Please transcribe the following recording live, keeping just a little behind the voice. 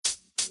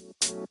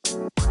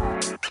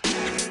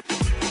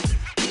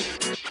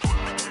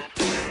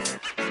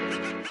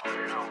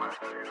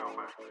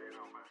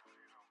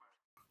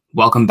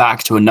Welcome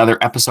back to another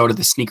episode of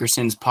the Sneaker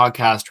Sins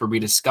podcast, where we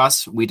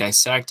discuss, we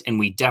dissect, and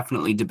we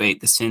definitely debate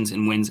the sins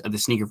and wins of the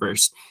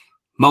sneakerverse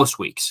most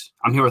weeks.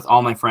 I'm here with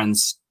all my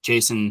friends,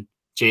 Jason,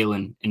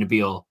 Jalen, and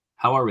Nabil.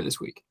 How are we this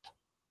week?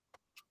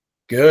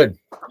 Good.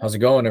 How's it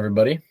going,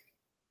 everybody?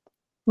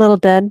 Little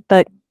dead,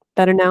 but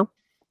better now.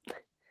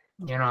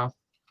 You know,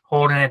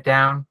 holding it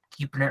down,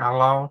 keeping it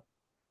halal.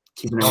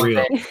 Keeping it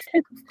real.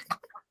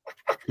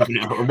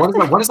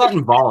 What does that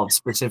involve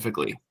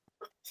specifically?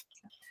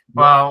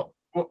 Well,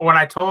 when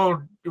I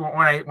told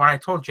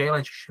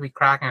Jalen she should be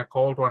cracking a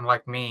cold one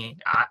like me,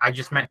 I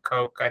just meant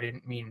Coke. I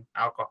didn't mean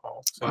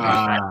alcohol. So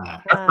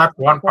that's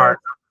one part,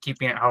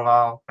 keeping it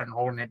halal and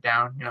holding it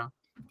down. You know.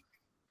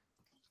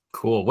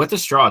 Cool. With the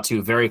straw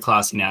too, very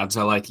classy, Nabs.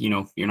 I like,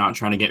 you're not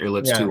trying to get your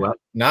lips too wet.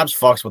 Nabs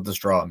fucks with the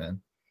straw,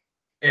 man.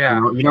 Yeah.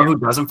 You know who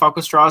doesn't fuck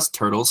with straws?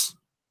 Turtles.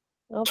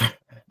 Oh.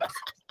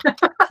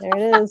 There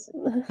it is.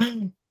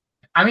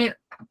 I mean,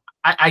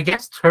 I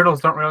guess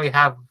turtles don't really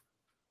have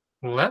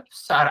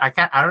lips. I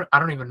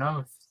don't even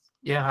know.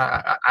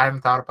 I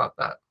haven't thought about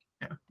that.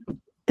 Yeah.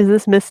 Is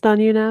this missed on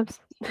you, Nabs?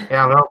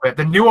 Yeah, a little bit.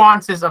 The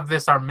nuances of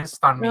this are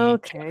missed on me.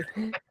 Okay.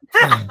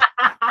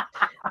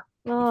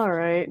 All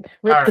right.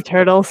 Rip All right. the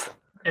turtles.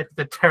 It's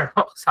the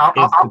turtles.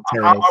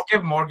 I'll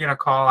give Morgan a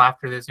call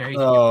after this.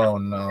 Oh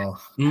no.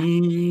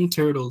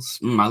 Turtles.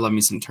 I love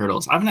me some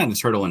turtles. I haven't had a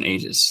turtle in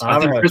ages. I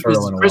think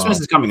Christmas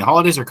is coming. The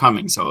holidays are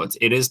coming, so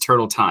it is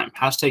turtle time.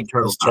 Hashtag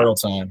turtle time. Turtle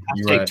time.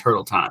 Hashtag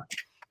turtle time.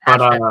 But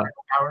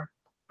power.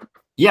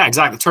 Yeah,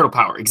 exactly. Turtle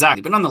power.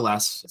 Exactly. But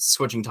nonetheless,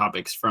 switching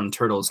topics from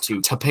turtles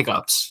to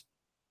pickups.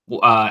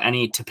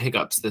 Any to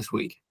pickups this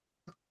week?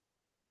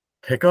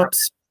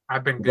 Pickups?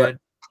 I've been good.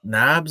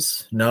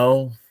 Nabs?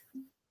 No.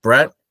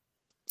 Brett?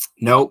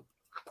 Nope.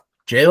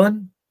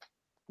 Jalen?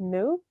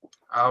 Nope.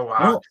 Oh wow.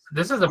 No.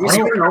 This is a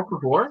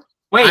before?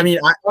 Wait.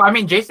 I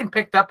mean, Jason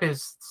picked up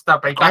his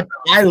stuff.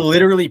 I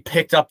literally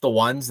picked up the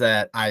ones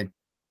that I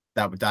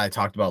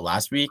talked about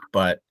last week,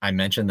 but I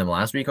mentioned them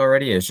last week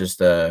already. It's just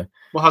well,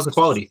 how's the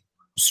quality?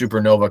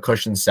 Supernova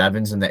cushion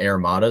 7s and the Air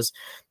Matas.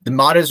 The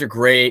Matas are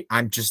great.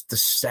 I'm just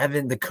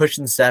the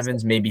cushion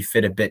 7s maybe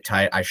fit a bit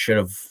tight.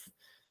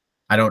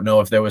 I don't know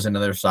if there was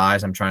another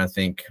size. I'm trying to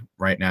think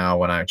right now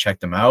when I checked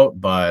them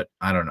out, but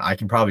I don't know. I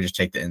can probably just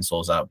take the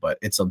insoles out, but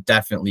it's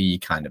definitely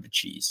kind of a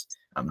cheese.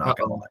 I'm not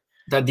gonna lie.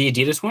 The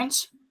Adidas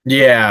ones?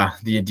 Yeah,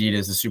 the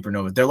Adidas, the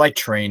Supernova. They're like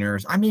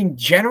trainers. I mean,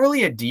 generally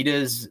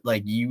Adidas,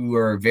 like, you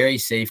are very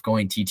safe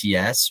going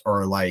TTS,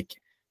 or like,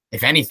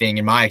 if anything,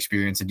 in my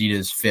experience,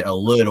 Adidas fit a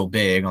little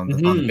big on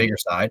the bigger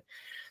side.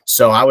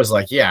 So I was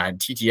like, yeah,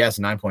 TTS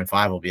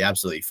 9.5 will be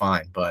absolutely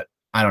fine. But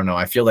I don't know.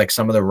 I feel like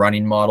some of the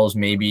running models,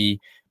 maybe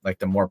like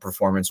the more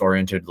performance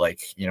oriented, like,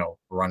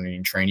 running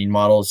and training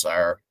models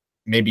are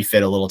maybe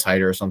fit a little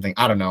tighter or something.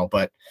 I don't know,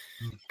 but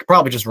could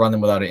probably just run them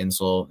without an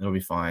insole. It'll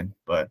be fine,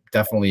 but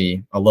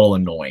definitely a little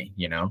annoying,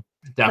 I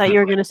thought you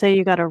were going to say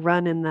you got to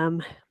run in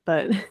them,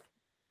 but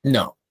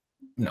no,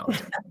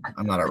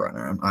 I'm not a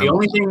runner. The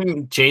only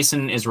thing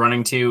Jason is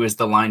running to is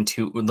the line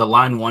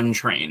 1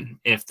 train.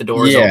 If the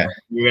doors open,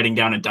 you're getting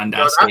down at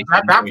Dundas Station.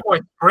 That boy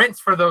sprints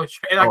for those.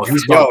 I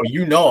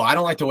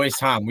don't like to waste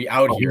time. We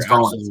out here.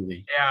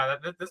 Absolutely. Yeah,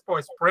 this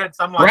boy sprints.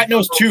 I'm like, Brett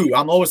knows too.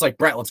 I'm always like,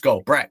 Brett, let's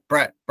go. Brett.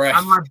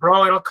 I'm like,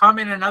 bro, it'll come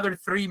in another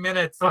 3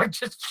 minutes. Like,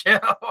 just chill.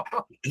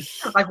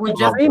 Like, we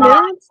just 3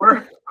 minutes.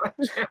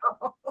 Chill.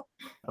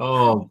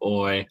 Oh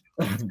boy.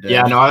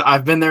 Yeah, no,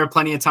 I've been there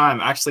plenty of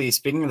time. Actually,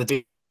 speaking of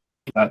the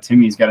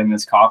Timmy's getting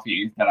this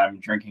coffee that I'm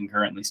drinking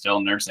currently, still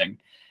nursing.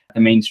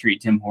 The Main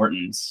Street Tim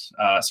Hortons.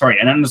 Sorry,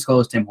 an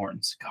undisclosed Tim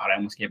Hortons. God, I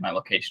almost gave my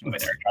location away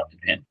there. I dropped the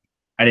pin.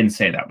 I didn't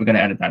say that. We're going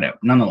to edit that out.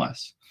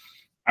 Nonetheless,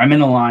 I'm in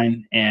the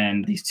line,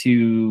 and these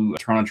 2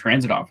 Toronto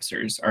Transit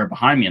officers are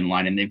behind me in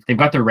line, and they've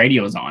got their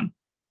radios on.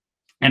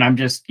 And I'm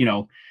just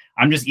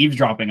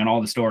eavesdropping on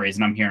all the stories,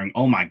 and I'm hearing,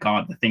 oh my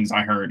God, the things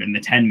I heard in the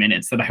 10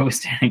 minutes that I was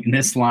standing in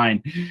this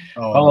line.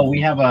 We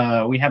have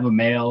a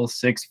male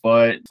 6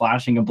 foot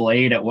flashing a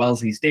blade at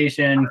Wellesley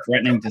Station,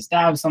 threatening to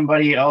stab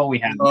somebody. We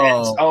have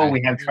this.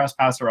 We have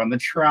trespasser on the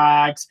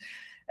tracks.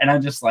 And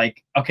I'm just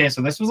like, okay,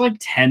 so this was like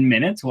 10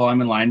 minutes while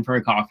I'm in line for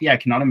a coffee. I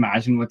cannot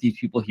imagine what these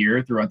people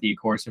hear throughout the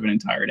course of an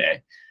entire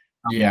day.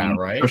 Yeah,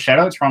 right. So shout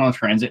out Toronto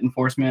Transit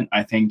Enforcement.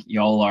 I think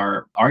y'all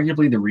are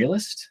arguably the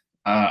realest.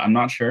 I'm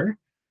not sure.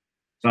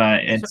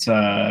 But it's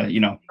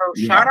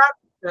shout out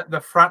the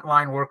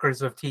frontline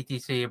workers of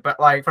TTC. But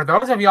like, for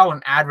those of y'all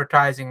in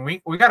advertising,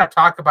 we got to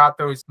talk about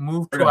those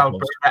move to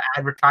Alberta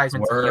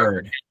advertisements.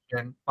 Word.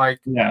 Like,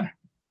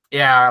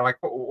 yeah, like,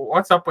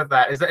 what's up with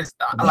that?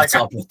 What's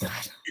up with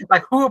that?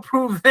 Like, who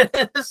approved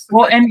this?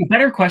 Well, and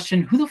better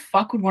question: who the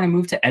fuck would want to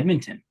move to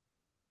Edmonton?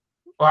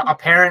 Well,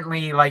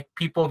 apparently, like,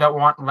 people that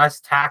want less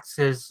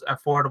taxes,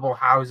 affordable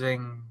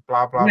housing,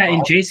 blah blah. Yeah, blah.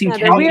 in Jason they're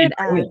County. weird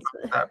ads.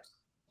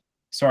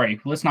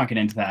 Sorry, let's not get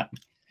into that.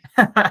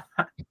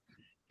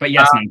 But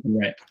yes, you're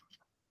right.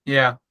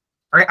 Yeah.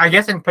 I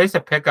guess in place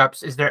of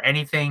pickups, is there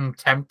anything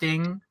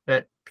tempting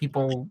that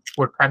people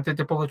were tempted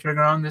to pull the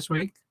trigger on this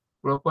week,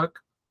 real quick?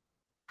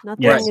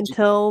 Nothing Yes.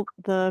 until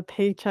the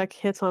paycheck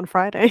hits on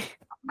Friday.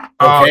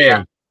 Oh, Okay.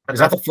 yeah. Is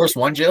that the first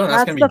one, Jalen?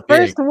 That's That's gonna the be big.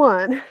 first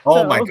one.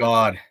 Oh my so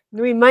god.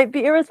 We might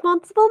be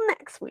irresponsible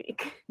next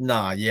week.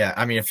 Nah, yeah.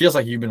 I mean, it feels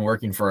like you've been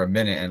working for a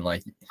minute and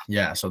like,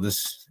 yeah, so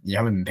this you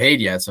haven't been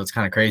paid yet, so it's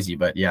kind of crazy,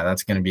 but yeah,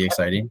 that's gonna be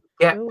exciting.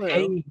 Yeah. Oh, well.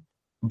 Hey,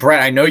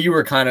 Brett, I know you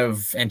were kind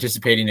of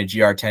anticipating a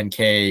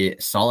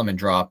GR10K Solomon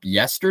drop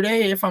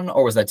yesterday,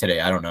 or was that today?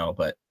 I don't know,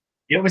 but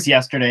It was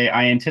yesterday.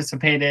 I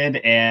anticipated,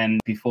 and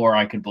before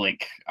I could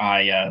blink,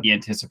 the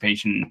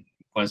anticipation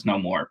was no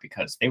more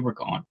because they were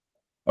gone.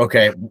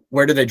 okay.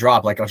 Where did they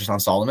drop? Like just on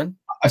Solomon?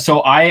 So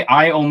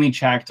I only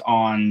checked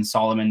on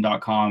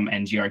Solomon.com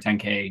and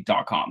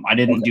gr10k.com. I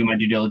didn't do my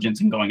due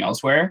diligence in going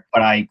elsewhere,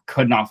 but I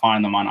could not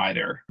find them on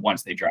either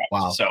once they dropped.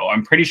 Wow. So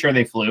I'm pretty sure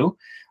they flew,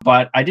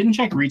 but I didn't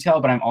check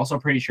retail, but I'm also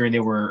pretty sure they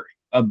were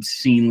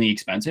obscenely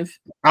expensive.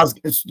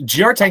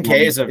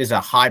 GR10K is a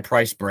high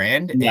price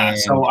brand. Yeah, and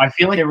so I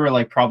feel like they were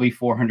like probably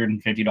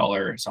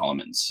 $450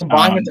 Solomons.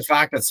 combined with the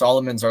fact that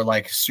Solomons are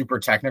like super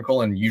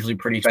technical and usually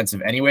pretty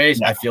expensive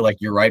anyways, I feel like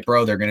you're right,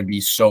 bro. They're gonna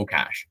be so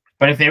cash.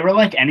 But if they were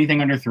like anything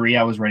under 3,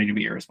 I was ready to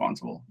be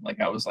irresponsible. Like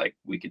I was like,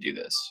 we could do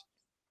this.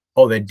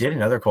 Oh, they did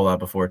another collab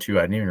before too.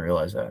 I didn't even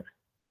realize that.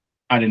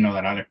 I didn't know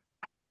that either.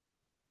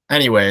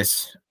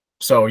 Anyways,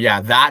 so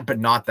yeah, that but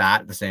not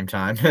that at the same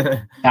time.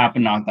 That,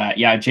 but not that.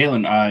 Yeah,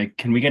 Jalen,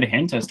 can we get a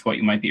hint as to what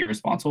you might be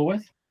irresponsible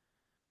with?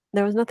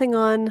 There was nothing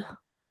on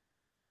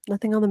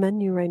the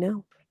menu right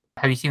now.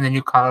 have you seen the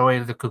new colorway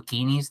of the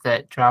Kukinis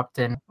that dropped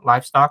in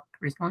livestock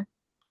recently?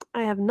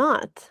 I have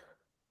not.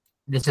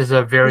 This is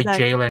a very Is that-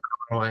 Jalen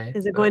colorway.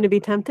 Is it going to be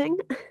tempting?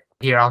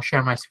 Here, I'll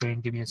share my screen.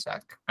 Give me a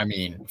sec. I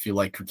mean, if you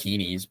like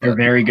kukinis, They're but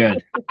very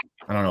good.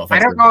 I don't know if I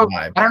that's don't their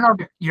know. vibe. I don't know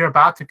if you're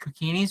about the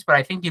Kukinis, but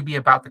I think you'd be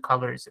about the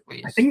colors at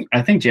least.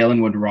 I think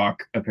Jalen would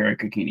rock a pair of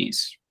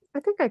Kukinis. I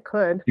think I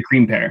could. The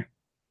cream pair.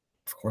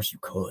 Of course you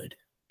could.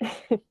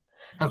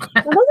 Okay.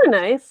 Those are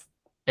nice.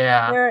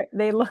 Yeah,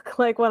 They look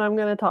like what I'm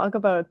going to talk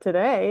about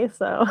today.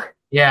 So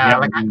yeah.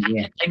 Like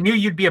yeah. I knew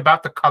you'd be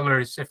about the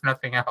colors, if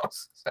nothing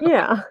else. So,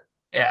 yeah.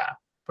 yeah.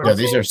 But Yeah,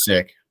 these are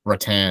sick.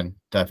 Rattan,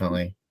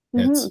 definitely.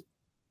 It's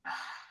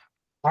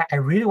I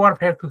really want a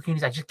pair of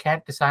Kukinis. I just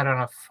can't decide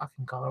on a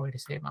fucking colorway to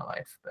save my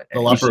life. But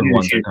the You should leopard do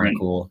ones are shit, kind of right?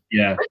 cool.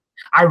 Yeah.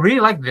 I really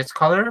like this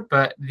color,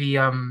 but the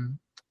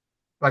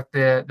like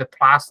the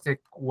plastic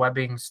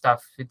webbing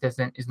stuff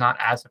is not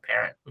as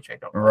apparent, which I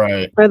don't like.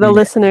 Right. For the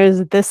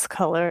listeners, this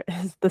color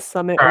is the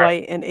Summit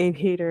Alright. White and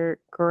Aviator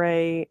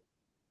Gray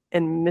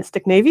and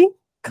Mystic Navy.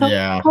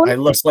 Yeah. color? It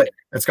looks like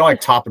it's got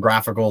like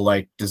topographical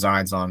like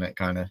designs on it,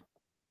 kind of.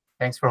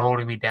 Thanks for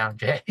holding me down,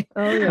 Jay.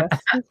 Oh yes.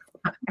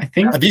 I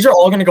think These are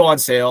all going to go on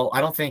sale.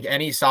 I don't think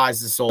any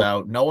size is sold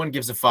out. No one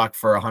gives a fuck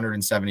for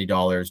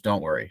 $170.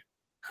 Don't worry.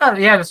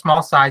 Yeah, the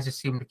small sizes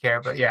seem to care,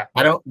 but yeah.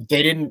 Those They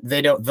were didn't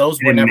never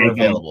make them.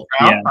 available.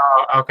 Yeah.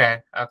 Oh, okay.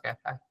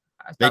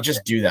 They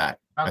just do that,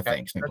 I Okay,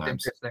 think, that's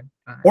sometimes. interesting.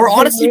 Alright. Or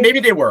honestly, maybe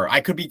they were.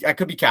 I could be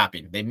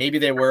capping. Maybe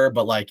they were,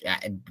 but like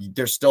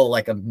there's still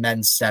like a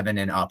men's 7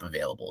 and up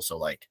available. So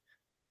like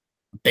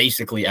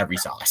basically every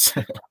size.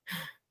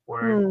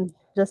 Word.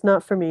 Just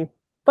not for me.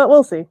 But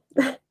we'll see.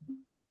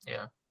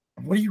 Yeah.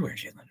 What do you wear,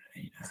 Jalen?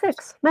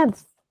 6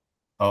 men's.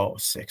 Oh,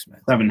 6, man.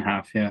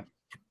 7.5. Yeah.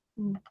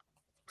 Mm.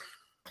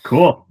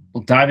 Cool.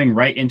 Well, diving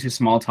right into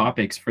small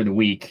topics for the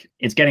week.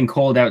 It's getting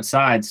cold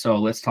outside, so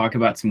let's talk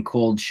about some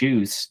cold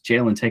shoes.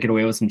 Jalen, take it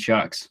away with some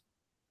Chucks.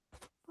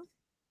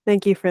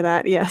 Thank you for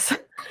that. Yes.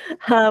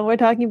 We're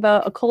talking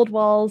about a Cold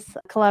Walls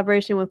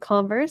collaboration with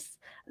Converse.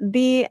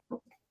 The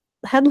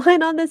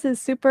headline on this is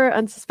super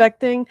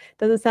unsuspecting.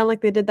 Doesn't sound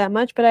like they did that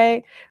much, but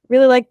I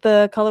really like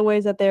the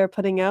colorways that they're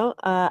putting out.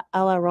 A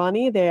la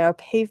Ronnie, they are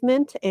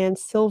pavement and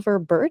silver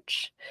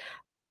birch.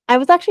 I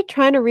was actually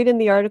trying to read in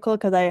the article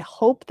because I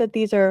hope that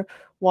these are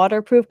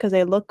waterproof because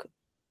they look,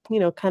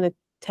 kind of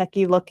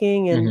techie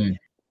looking, and Mhm.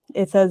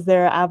 it says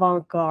they're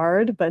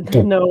avant-garde, but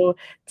no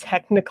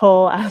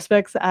technical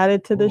aspects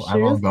added to the Ooh, shoes.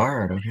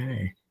 avant-garde,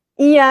 okay.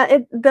 Yeah,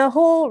 the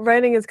whole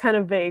writing is kind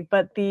of vague,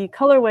 but the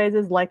colorways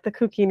is like the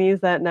Kukinis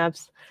that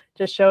Naps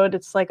just showed.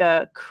 It's like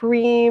a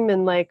cream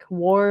and like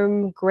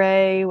warm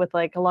gray with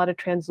like a lot of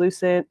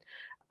translucent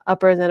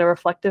uppers and a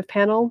reflective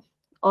panel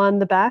on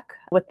the back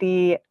with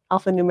the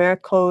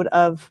alphanumeric code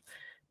of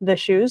the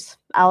shoes,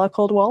 a la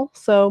Cold Wall.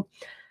 So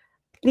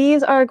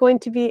these are going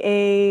to be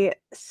a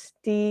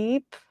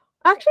steep,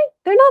 actually,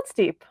 they're not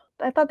steep.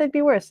 I thought they'd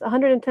be worse.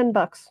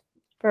 $110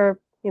 for,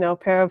 a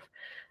pair of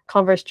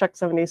Converse Chuck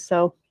 70s.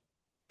 So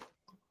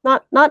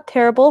not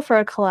terrible for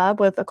a collab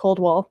with a Cold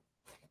Wall.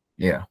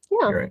 Yeah, Yeah.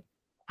 you're right.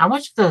 How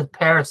much do a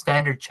pair of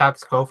standard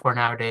Chucks go for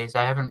nowadays?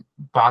 I haven't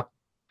bought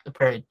a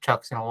pair of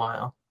Chucks in a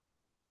while.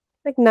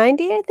 Like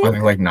 90, I I think.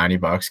 think like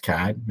 $90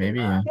 CAD, maybe.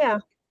 Yeah. Yeah.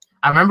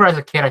 I remember as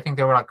a kid, I think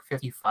they were like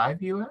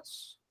 55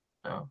 US.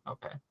 So,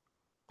 okay.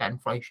 That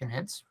inflation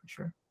hits for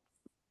sure.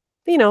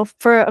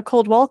 For a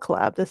Cold Wall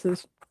collab, this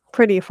is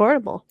pretty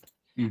affordable.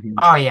 Mhm.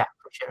 Oh, yeah,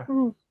 for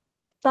sure.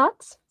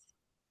 Thoughts?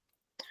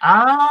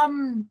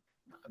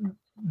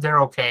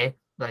 They're okay.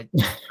 like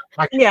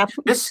Yeah,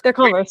 this. they're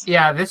Converse.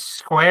 Yeah, this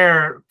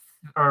square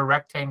or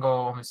rectangle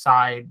on the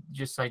side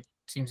just like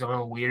seems a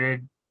little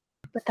weird.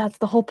 But that's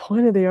the whole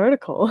point of the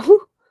article.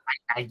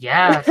 I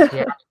guess,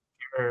 yeah.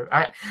 Sure.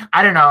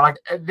 I don't know. Like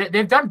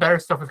they've done better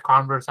stuff with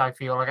Converse. I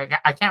feel like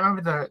I can't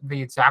remember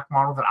the exact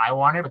model that I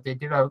wanted, but they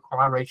did a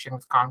collaboration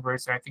with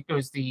Converse, and I think it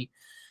was the.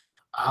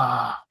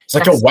 It's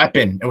like a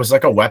weapon. It was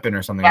like a weapon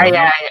or something.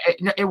 Yeah.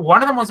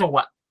 One of them was a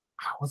what?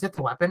 Was it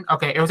the weapon?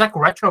 Okay, it was like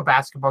retro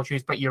basketball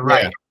shoes, but you're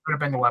right. Yeah. It could have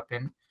been the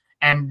weapon.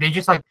 And they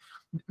just like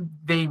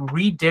they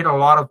redid a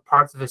lot of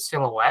parts of the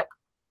silhouette,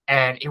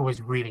 and it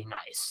was really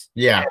nice.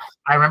 Yeah. And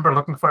I remember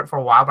looking for it for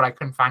a while, but I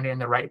couldn't find it in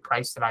the right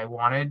price that I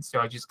wanted, so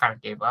I just kind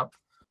of gave up.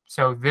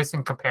 So this,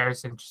 in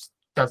comparison, just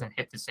doesn't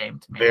hit the same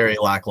to me. Very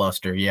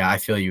lackluster. Yeah, I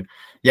feel you.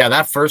 Yeah,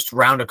 that first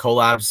round of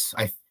collabs,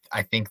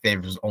 I think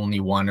there was only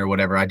one or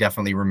whatever. I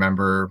definitely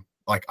remember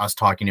like us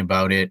talking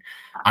about it.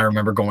 I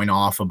remember going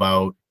off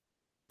about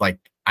like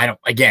in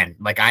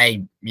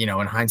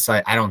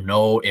hindsight, I don't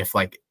know if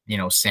like,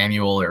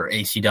 Samuel or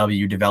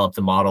ACW developed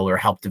the model or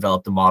helped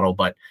develop the model,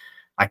 but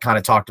I kind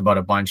of talked about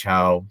a bunch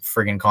how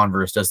friggin'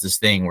 Converse does this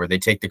thing where they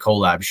take the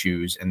collab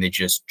shoes and they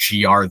just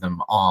GR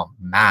them en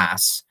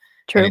masse.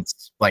 True. And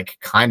it's like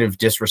kind of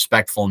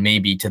disrespectful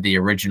maybe to the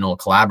original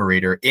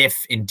collaborator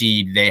if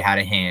indeed they had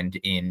a hand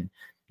in,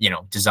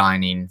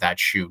 designing that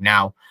shoe.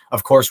 Now,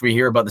 of course, we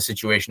hear about the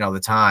situation all the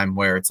time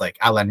where it's like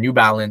a la New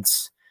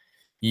Balance,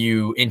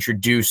 you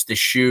introduce the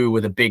shoe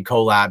with a big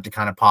collab to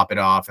kind of pop it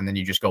off, and then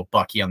you just go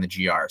Bucky on the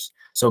GRs.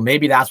 So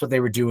maybe that's what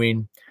they were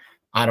doing.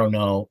 I don't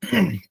know.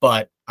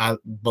 but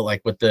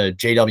like with the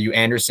JW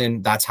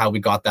Anderson, that's how we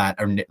got that.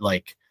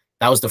 Like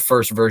that was the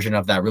first version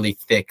of that really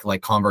thick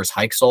like Converse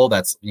hike sole.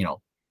 That's,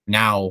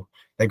 now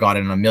they got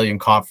it in a million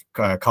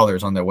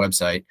colors on their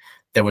website.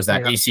 There was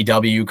that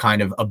ACW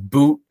kind of a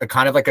boot,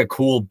 kind of like a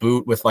cool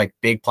boot with like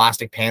big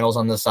plastic panels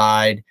on the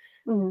side.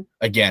 Mhm.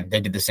 Again, they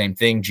did the same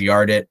thing,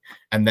 GR'd it.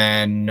 And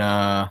then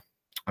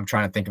I'm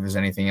trying to think if there's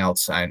anything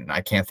else.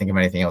 I can't think of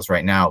anything else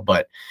right now.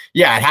 But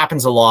yeah, it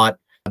happens a lot.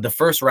 The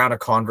first round of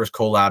Converse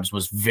collabs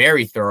was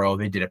very thorough.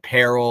 They did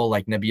apparel,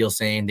 like Nabil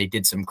saying. They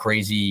did some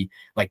crazy,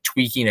 like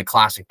tweaking a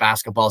classic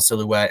basketball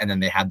silhouette. And then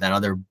they had that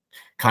other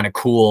kind of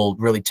cool,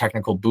 really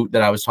technical boot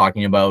that I was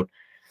talking about.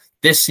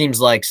 This seems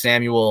like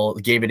Samuel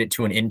gave it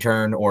to an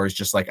intern or is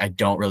just like, I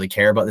don't really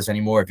care about this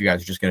anymore. If you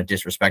guys are just going to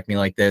disrespect me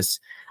like this.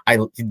 I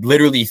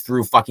literally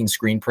threw fucking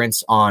screen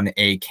prints on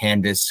a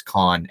canvas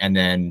con and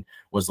then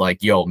was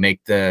like, yo,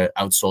 make the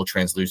outsole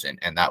translucent.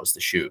 And that was the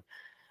shoe.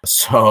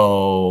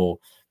 So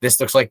this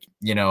looks like,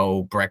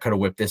 Brett could have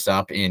whipped this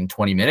up in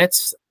 20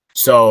 minutes.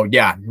 So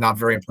yeah, not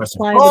very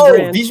impressive.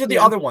 These are the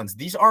other ones.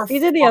 These are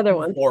the other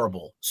ones.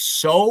 Horrible.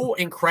 So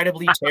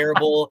incredibly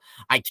terrible.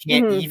 I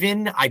can't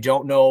even, I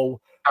don't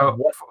know. So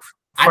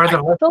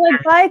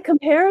like by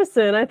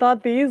comparison, I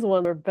thought these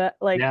ones were better.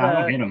 Like I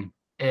don't hate them.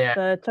 Yeah,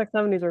 the Chuck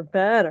 70s were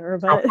better.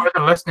 But for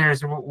the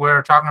listeners,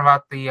 we're talking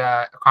about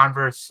the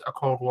Converse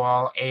Cold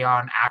Wall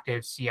Aeon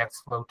Active CX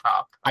Flow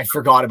Top. I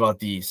forgot about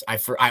these. I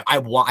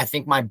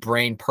think my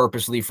brain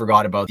purposely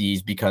forgot about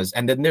these because,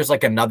 and then there's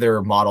like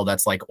another model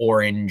that's like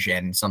orange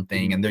and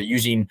something, and they're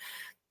using.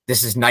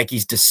 This is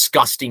Nike's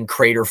disgusting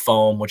Crater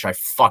foam, which I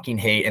fucking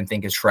hate and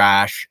think is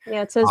trash.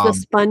 Yeah, it says the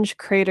Sponge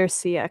Crater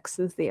CX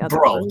is the other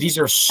one. These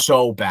are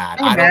so bad.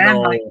 Hey, I don't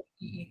know. like,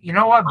 you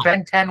know what?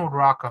 Ben 10 would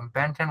rock them.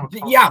 Ben 10 would.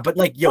 Yeah, but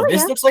like,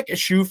 this looks like a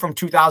shoe from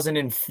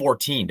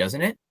 2014,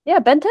 doesn't it? Yeah,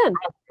 Ben 10.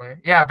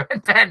 Yeah,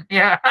 Ben 10.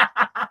 Yeah.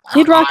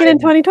 He'd rock it in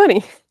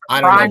 2020.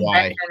 I don't know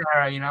why. Ben 10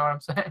 era, you know what I'm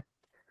saying?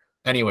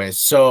 Anyways,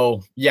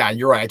 so yeah,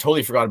 you're right. I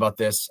totally forgot about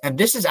this. And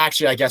this is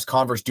actually, I guess,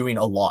 Converse doing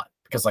a lot.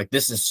 Because like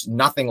this is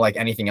nothing like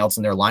anything else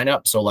in their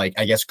lineup. So like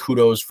I guess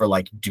kudos for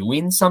like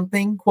doing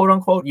something, quote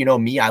unquote.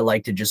 Me, I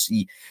like to just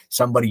see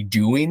somebody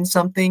doing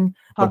something.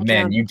 But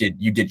man, you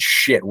did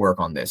shit work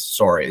on this.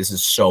 Sorry, this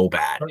is so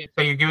bad.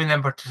 So you're giving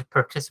them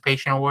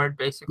participation award,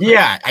 basically?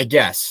 Yeah, I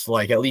guess.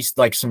 Like at least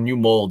like some new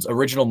molds.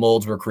 Original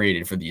molds were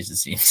created for these, it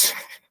seems.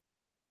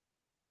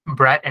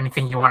 Brett,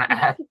 anything you want to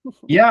add?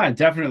 Yeah,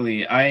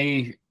 definitely.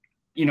 I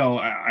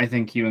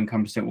think you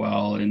encompassed it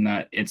well in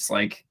that it's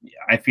like,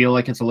 I feel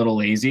like it's a little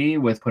lazy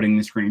with putting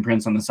the screen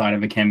prints on the side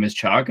of a canvas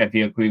chuck. I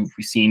feel like we've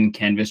seen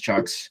canvas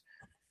chucks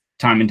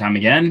time and time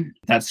again.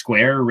 That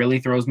square really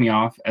throws me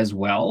off as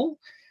well,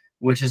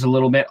 which is a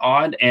little bit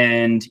odd.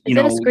 And, is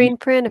it a screen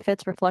print if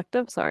it's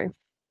reflective? Sorry.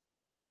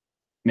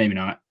 Maybe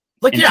not.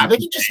 Like, yeah, they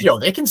can just,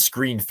 they can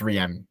screen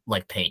 3M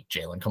like paint,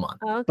 Jalen. Come on.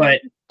 Okay.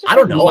 But I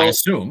don't know. I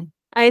assume.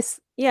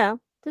 Yeah,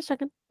 just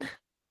checking.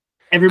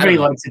 Everybody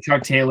likes a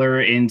Chuck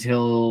Taylor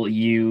until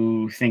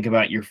you think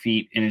about your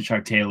feet in a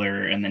Chuck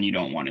Taylor, and then you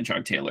don't want a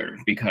Chuck Taylor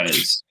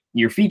because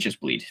your feet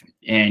just bleed.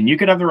 And you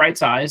could have the right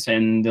size,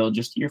 and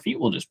your feet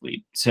will just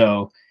bleed.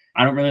 So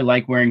I don't really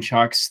like wearing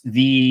Chucks.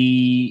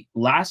 The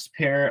last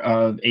pair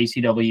of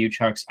ACW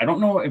Chucks, I don't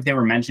know if they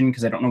were mentioned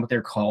because I don't know what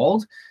they're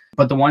called,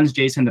 but the ones,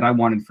 Jason, that I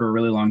wanted for a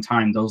really long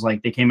time, those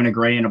they came in a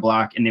gray and a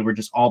black, and they were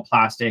just all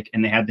plastic,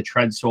 and they had the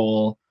tread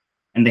sole,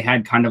 and they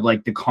had kind of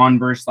like the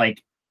Converse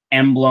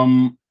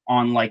emblem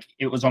on like,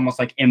 it was almost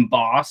like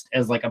embossed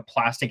as like a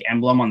plastic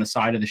emblem on the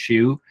side of the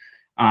shoe.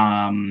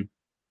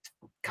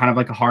 Kind of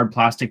like a hard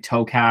plastic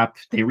toe cap.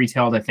 They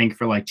retailed, I think,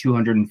 for like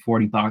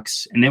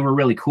 $240, and they were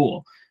really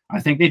cool. I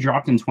think they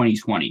dropped in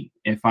 2020,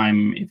 if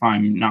I'm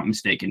not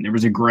mistaken. There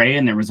was a gray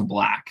and there was a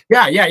black.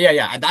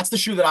 Yeah. That's the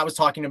shoe that I was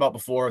talking about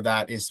before.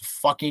 That is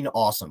fucking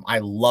awesome. I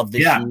love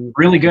this shoe.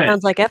 Really good.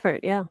 Sounds like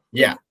effort. Yeah.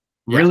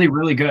 Really,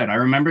 really good. I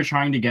remember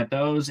trying to get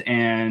those,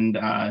 and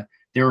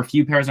there were a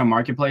few pairs on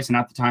Marketplace, and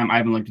at the time, I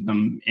haven't looked at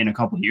them in a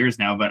couple of years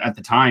now, but at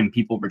the time,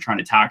 people were trying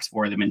to tax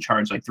for them and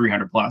charge like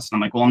 $300 plus. And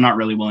I'm like, well, I'm not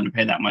really willing to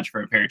pay that much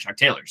for a pair of Chuck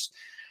Taylors.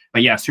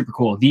 But yeah, super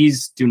cool.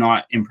 These do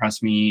not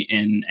impress me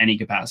in any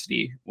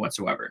capacity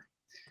whatsoever.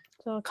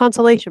 So a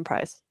consolation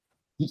prize.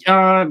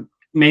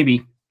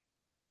 Maybe.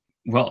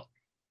 Well,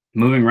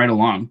 moving right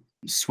along,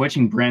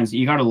 switching brands,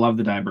 you got to love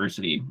the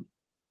diversity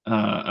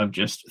of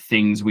just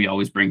things we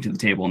always bring to the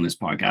table in this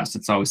podcast.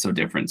 It's always so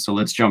different. So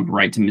let's jump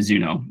right to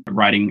Mizuno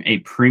riding a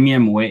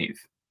premium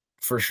wave.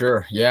 For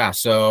sure. Yeah.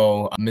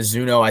 So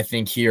Mizuno, I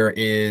think here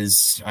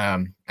is,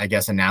 I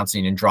guess,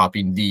 announcing and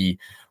dropping the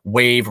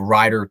Wave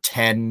Rider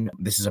 10.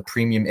 This is a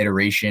premium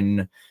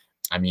iteration.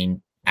 I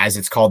mean, as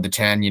it's called the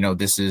 10, you know,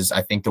 this is,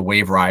 I think the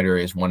Wave Rider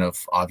is one of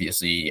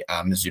obviously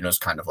Mizuno's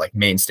kind of like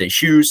mainstay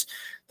shoes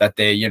that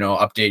they, you know,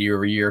 update year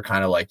over year,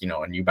 kind of like, you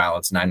know, a New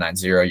Balance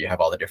 990. You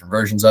have all the different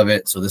versions of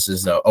it. So this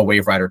is a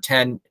Wave Rider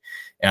 10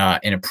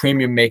 in a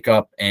premium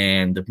makeup,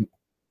 and the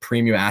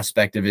premium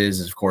aspect of it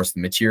is, of course,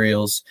 the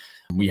materials.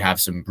 We have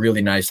some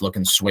really nice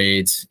looking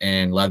suedes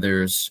and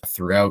leathers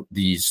throughout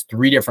these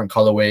 3 different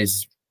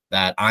colorways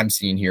that I'm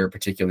seeing here.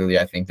 Particularly,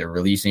 I think they're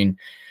releasing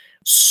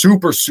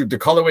the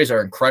colorways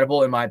are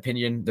incredible in my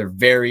opinion. They're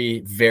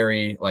very,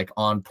 very like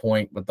on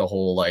point with the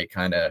whole like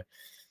kind of,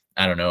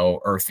 I don't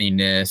know,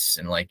 earthiness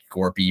and like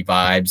gorpy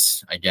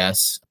vibes, I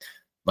guess,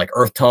 like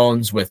earth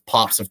tones with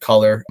pops of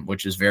color,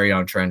 which is very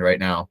on trend right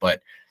now.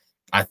 But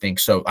I think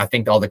so. I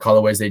think all the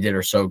colorways they did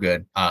are so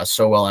good,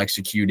 so well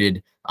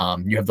executed.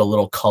 You have the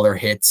little color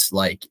hits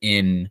like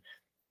in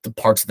the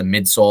parts of the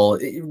midsole.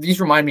 These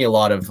remind me a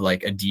lot of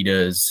like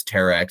Adidas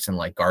Terex and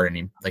like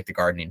gardening, like the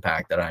gardening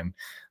pack that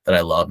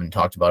I love and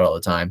talked about all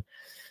the time.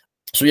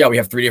 So yeah, we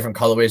have 3 different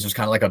colorways. There's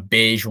kind of like a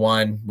beige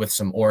one with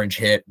some orange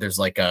hit. There's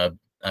like a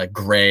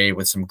gray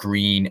with some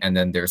green, and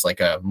then there's like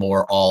a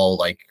more all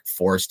like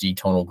foresty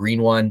tonal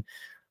green one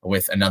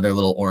with another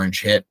little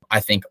orange hit.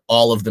 I think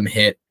all of them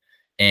hit,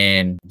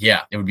 and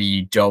yeah, it would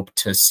be dope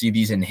to see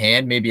these in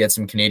hand, maybe at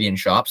some Canadian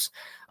shops.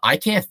 I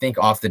can't think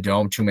off the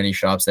dome too many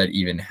shops that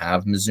even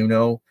have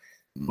Mizuno.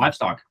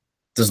 Livestock.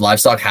 Does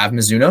Livestock have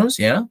Mizunos?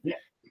 Yeah.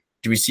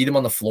 Do we see them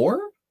on the floor?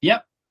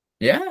 Yep.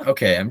 Yeah.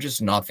 Okay. I'm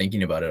just not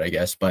thinking about it, I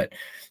guess. But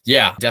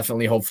yeah,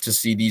 definitely hope to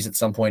see these at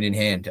some point in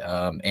hand.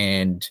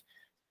 And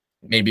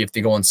maybe if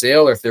they go on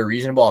sale or if they're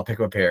reasonable, I'll pick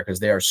up a pair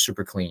because they are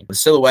super clean. The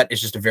silhouette is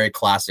just a very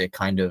classic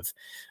kind of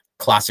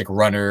classic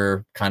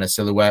runner kind of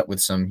silhouette with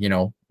some, you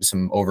know,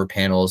 some over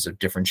panels of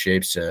different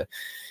shapes to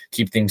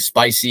keep things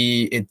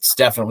spicy. It's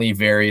definitely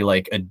very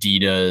like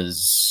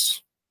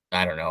Adidas,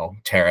 I don't know,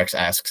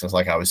 Terex-esque, since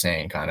like I was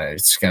saying, kind of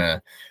it's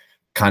gonna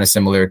kind of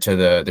similar to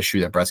the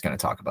shoe that Brett's gonna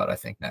talk about, I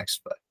think,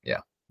 next. But yeah,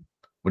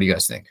 what do you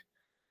guys think?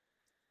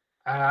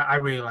 I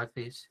really like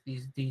these.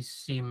 These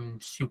seem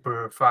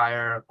super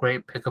fire.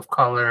 Great pick of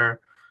color.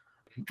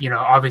 You know,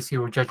 obviously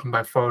we're judging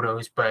by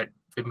photos, but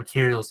the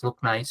materials look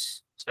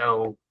nice,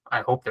 so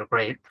I hope they're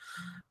great.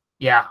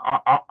 Yeah,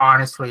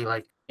 honestly,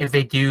 like if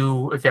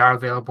they are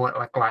available at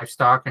like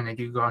Livestock and they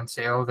do go on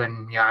sale,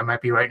 then yeah, I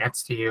might be right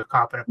next to you,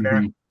 copping a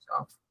pair.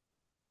 So.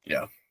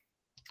 Yeah.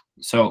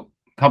 So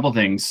a couple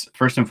things.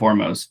 First and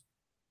foremost,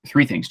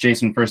 3 things.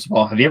 Jason, first of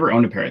all, have you ever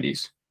owned a pair of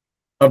these?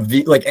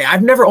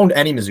 I've never owned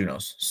any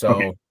Mizunos, so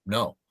okay.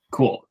 No.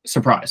 Cool.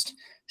 Surprised.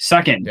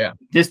 Second, yeah,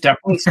 this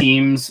definitely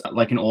seems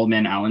like an Old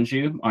Man Allen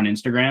shoe on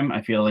Instagram.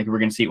 I feel like we're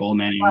gonna see Old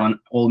Man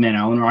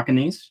Allen rocking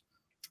these.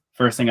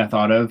 First thing I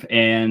thought of.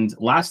 And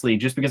lastly,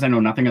 just because I know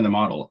nothing of the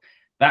model,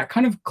 that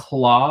kind of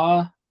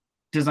claw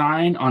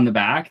design on the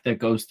back that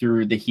goes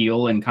through the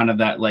heel and kind of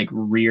that like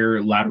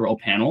rear lateral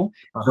panel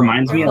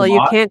reminds me a lot.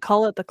 Well, you can't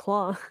call it the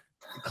claw.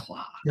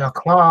 The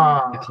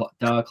claw.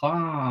 The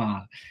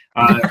claw.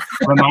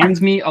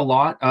 Reminds me a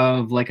lot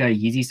of like a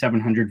Yeezy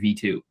 700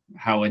 V2,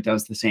 how it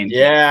does the same thing.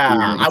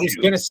 Yeah, I was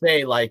going to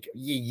say like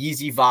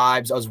Yeezy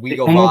vibes,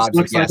 Oswego vibes. Almost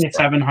looks like a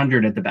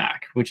 700 at the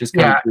back, which is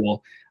kind of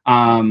cool.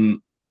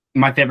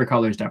 My favorite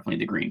color is definitely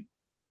the green.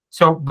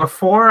 So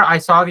before I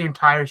saw the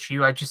entire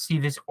shoe, I just see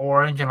this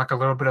orange and like a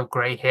little bit of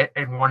gray hit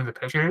in one of the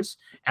pictures.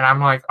 And I'm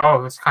like,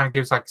 oh, this kind of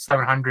gives like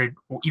 700,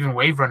 even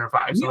Wave Runner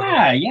vibes.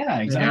 Yeah,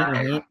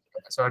 exactly. Yeah.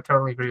 So I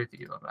totally agree with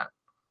you on that.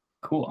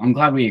 Cool. I'm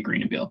glad we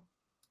agree, Nabil.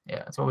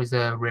 Yeah, it's always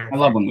a rare I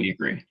love when we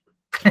agree.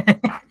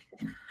 I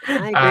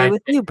agree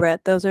with you,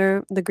 Brett.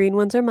 The green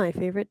ones are my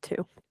favorite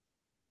too.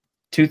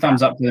 2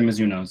 thumbs up to the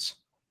Mizunos.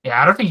 Yeah,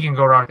 I don't think you can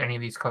go wrong with any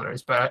of these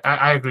colors, but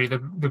I agree. The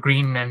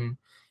green and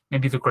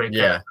maybe the gray.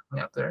 Yeah.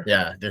 Up there.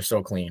 Yeah, they're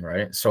so clean,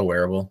 right? So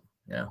wearable.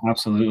 Yeah.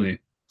 Absolutely.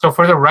 So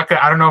for the record,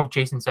 I don't know if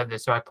Jason said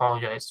this, so I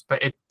apologize.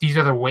 But these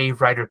are the Wave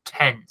Rider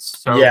 10s.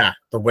 So yeah,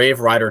 the Wave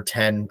Rider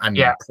 10. I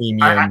mean, Yeah,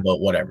 premium, but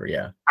whatever.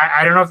 Yeah.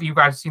 I don't know if you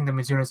guys have seen the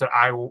Mizunos that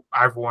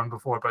I've worn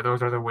before, but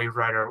those are the Wave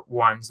Rider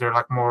ones. They're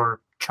like more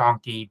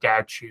chunky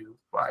dad shoe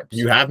vibes.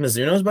 You have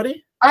Mizunos,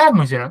 buddy? I have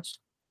Mizunos.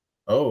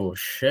 Oh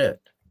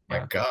shit, my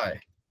Yeah. guy.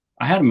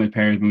 I had a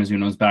pair of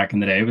Mizunos back in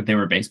the day, but they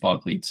were baseball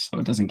cleats, so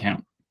it doesn't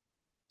count.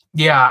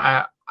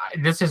 Yeah,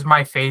 this is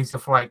my phase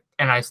of like,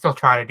 and I still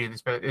try to do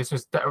this, but it's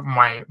just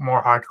my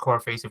more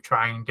hardcore phase of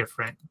trying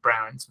different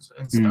brands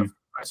and stuff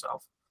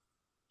myself.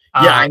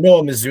 Yeah, I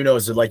know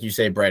Mizuno's, like you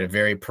say, Brett, a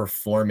very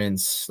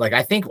performance. Like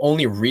I think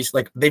only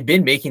like they've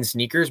been making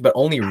sneakers, but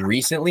only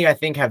recently I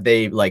think have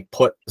they like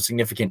put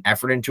significant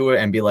effort into it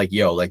and be like,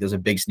 yo, like there's a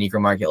big sneaker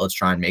market. Let's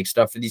try and make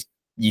stuff for these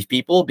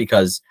people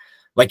because,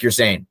 like you're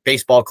saying,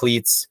 baseball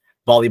cleats,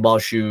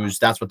 volleyball shoes.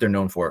 That's what they're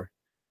known for.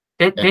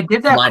 They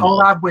did that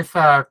collab with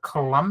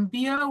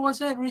Columbia,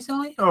 was it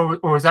recently, or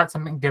was that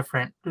something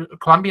different?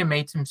 Columbia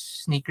made some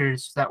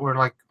sneakers that were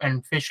like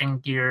and fishing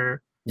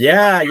gear.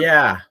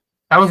 Yeah.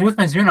 That was with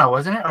Mizuno,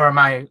 wasn't it? Or am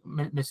I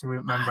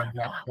misremembering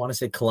that? I want to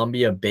say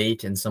Columbia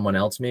Bait and someone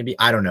else, maybe.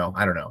 I don't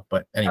know.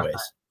 But anyways,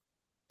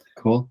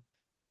 Cool.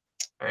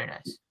 Very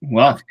nice.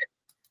 Well,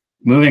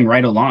 moving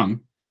right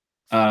along.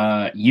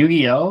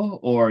 Yu-Gi-Oh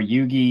or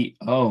Yugi?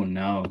 Oh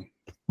no.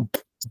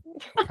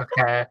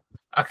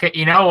 Okay,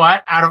 you know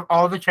what? Out of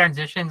all the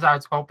transitions I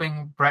was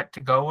hoping Brett to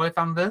go with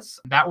on this,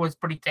 that was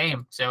pretty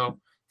tame. So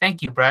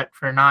thank you, Brett,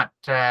 for not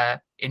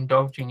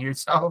indulging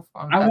yourself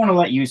on that. I want to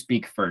let you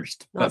speak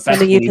first. Not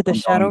sending you to the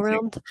shadow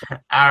realm.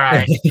 All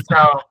right.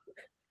 So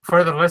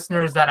for the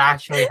listeners that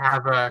actually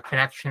have a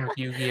connection with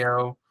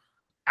Yu-Gi-Oh,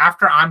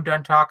 after I'm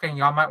done talking,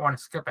 y'all might want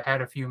to skip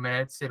ahead a few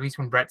minutes, at least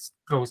when Brett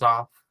goes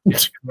off.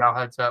 Just y'all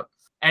heads up.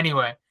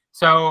 Anyway,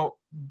 so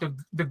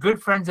the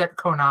good friends at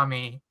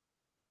Konami,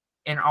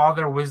 in all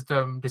their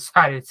wisdom,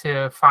 decided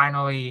to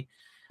finally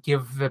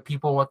give the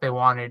people what they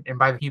wanted. And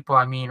by the people,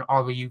 I mean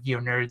all the Yu-Gi-Oh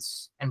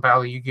nerds. And by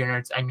all the Yu-Gi-Oh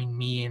nerds, I mean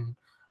me and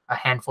a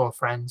handful of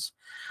friends.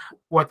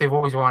 What they've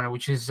always wanted,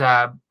 which is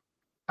a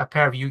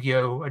pair of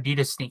Yu-Gi-Oh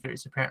Adidas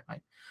sneakers,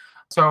 apparently.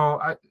 So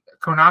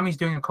Konami's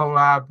doing a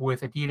collab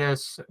with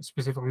Adidas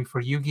specifically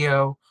for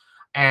Yu-Gi-Oh,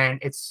 and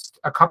it's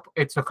a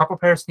couple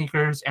pair of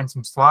sneakers and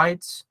some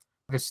slides.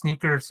 The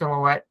sneaker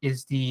silhouette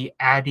is the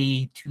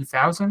Adi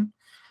 2000.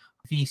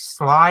 The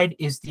slide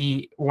is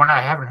the one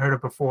I haven't heard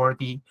of before,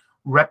 the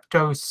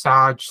Repto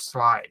Saj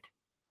slide.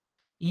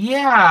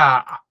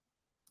 Yeah,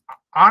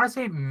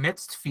 honestly,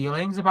 mixed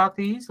feelings about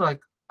these. Like,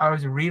 I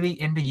was really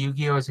into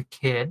Yu-Gi-Oh as a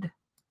kid,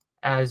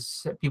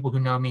 as people who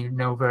know me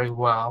know very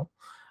well.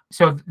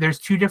 So there's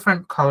two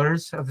different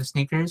colors of the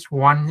sneakers.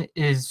 One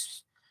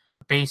is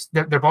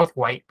they're both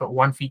white, but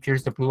one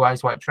features the Blue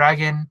Eyes White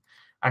Dragon.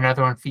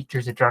 Another one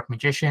features a Dark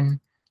Magician.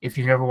 If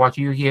you've never watched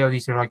Yu-Gi-Oh,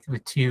 these are like the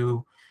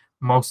two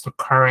most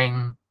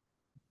occurring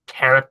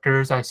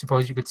characters, I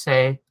suppose you could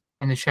say,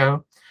 in the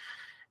show.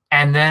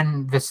 And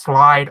then the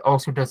slide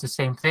also does the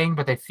same thing,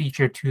 but they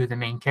feature two of the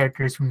main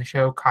characters from the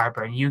show,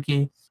 Kaiba and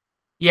Yugi.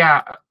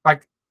 Yeah,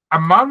 like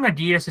among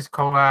Adidas's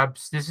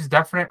collabs, this is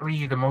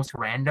definitely the most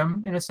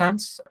random in a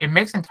sense. It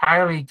makes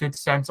entirely good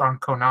sense on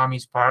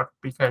Konami's part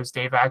because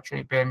they've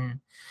actually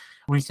been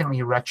recently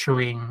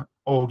retroing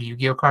old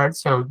Yu-Gi-Oh cards.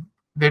 So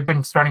they've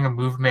been starting a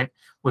movement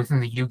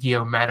within the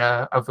Yu-Gi-Oh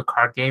meta of the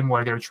card game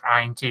where they're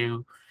trying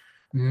to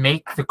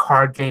make the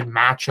card game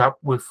match up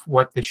with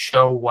what the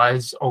show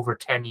was over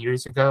 10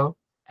 years ago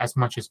as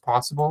much as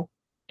possible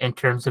in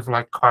terms of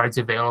like cards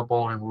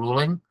available and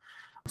ruling.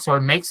 So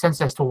it makes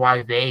sense as to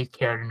why they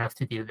cared enough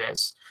to do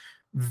this.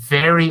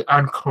 Very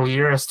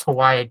unclear as to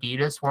why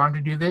Adidas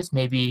wanted to do this.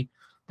 Maybe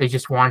they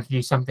just wanted to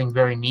do something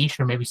very niche,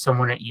 or maybe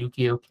someone at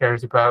Yu-Gi-Oh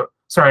cares about,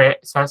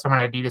 someone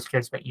at Adidas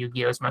cares about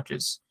Yu-Gi-Oh as much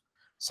as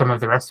some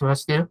of the rest of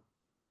us do.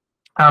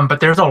 But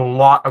there's a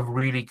lot of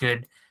really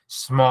good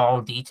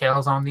small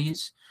details on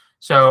these.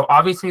 So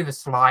obviously the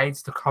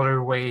slides, the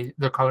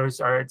colors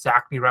are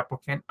exactly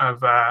replicant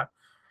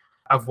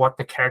of what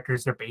the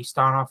characters are based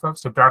off of.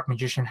 So Dark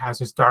Magician has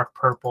this dark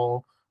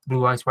purple,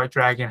 Blue Eyes White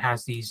Dragon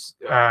has these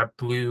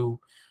blue,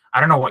 I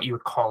don't know what you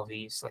would call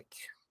these, like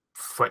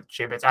foot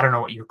gibbets. I don't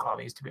know what you would call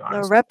these, to be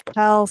honest. The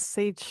reptile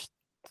sage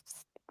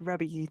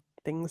rubby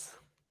things.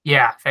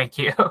 Yeah, thank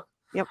you.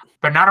 Yep.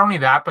 But not only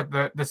that, but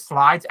the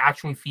slides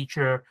actually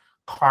feature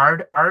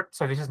card art.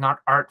 So this is not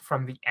art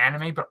from the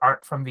anime, but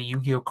art from the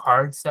Yu-Gi-Oh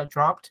cards that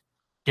dropped,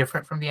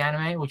 different from the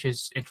anime, which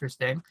is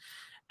interesting.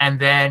 And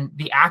then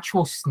the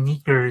actual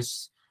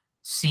sneakers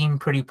seem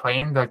pretty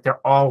plain. Like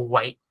they're all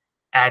white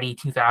Adi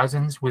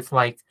 2000s with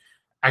like,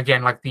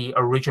 again, like the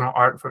original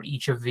art for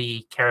each of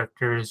the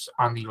characters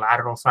on the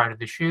lateral side of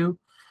the shoe.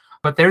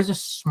 But there's a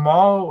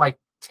small,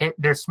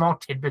 there's small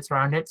tidbits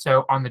around it.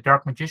 So on the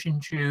Dark Magician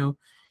shoe,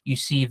 you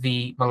see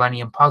the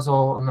Millennium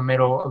Puzzle in the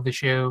middle of the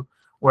shoe.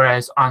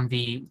 Whereas on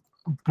the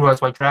Blue Eyes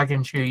White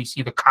Dragon shoe, you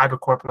see the Kaiba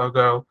Corp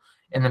logo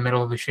in the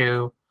middle of the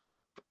shoe.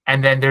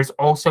 And then there's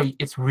also,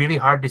 it's really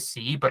hard to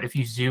see, but if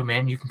you zoom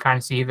in, you can kind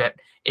of see that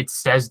it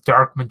says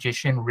Dark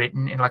Magician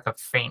written in like a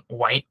faint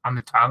white on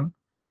the tongue.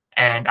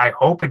 and I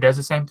hope it does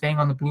the same thing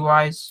on the Blue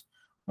Eyes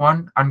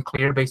one.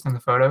 Unclear based on the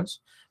photos,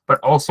 but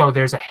also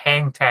there's a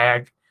hang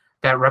tag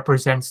that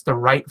represents the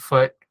right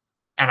foot,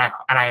 and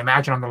I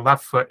imagine on the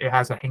left foot it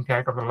has a hang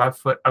tag of the left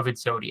foot of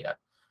Exodia.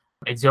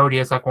 Exodia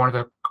is like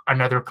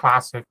another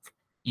classic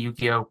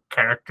Yu-Gi-Oh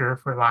character,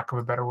 for lack of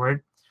a better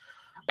word,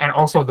 and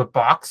also the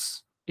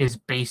box is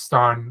based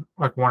on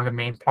like one of the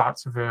main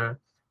plots of the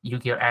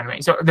Yu-Gi-Oh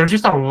anime. So there's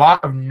just a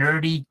lot of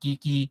nerdy,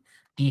 geeky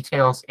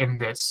details in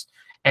this.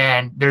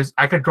 And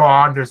I could go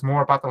on, there's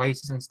more about the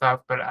laces and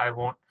stuff, but I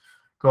won't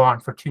go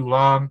on for too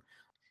long.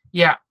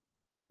 Yeah,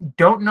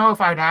 don't know if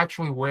I'd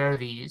actually wear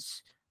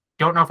these.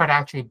 Don't know if I'd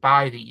actually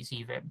buy these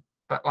even.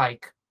 But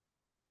like,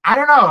 I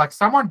don't know, like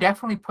someone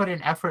definitely put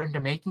an effort into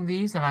making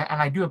these, and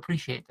I do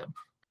appreciate them.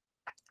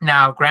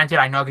 Now, granted,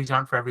 I know these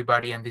aren't for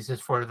everybody, and this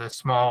is for the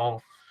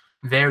small,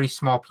 very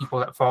small people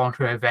that fall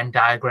into a Venn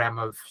diagram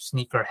of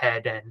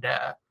sneakerhead and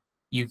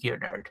Yu-Gi-Oh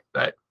nerd.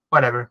 But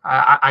whatever,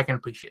 I can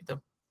appreciate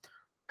them.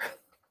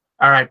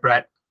 All right,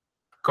 Brett,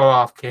 go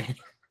off, kid.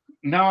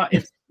 No,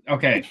 it's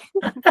okay.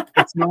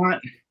 It's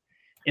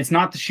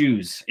not the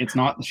shoes. It's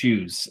not the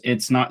shoes.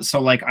 It's not. So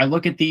like, I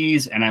look at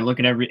these and I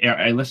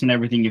listen to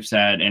everything you've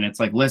said, and it's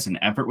like, listen,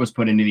 effort was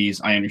put into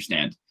these. I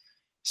understand.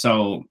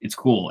 So it's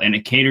cool, and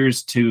it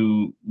caters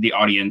to the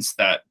audience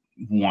that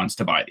wants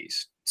to buy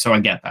these. So I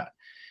get that.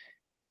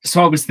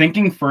 So I was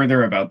thinking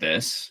further about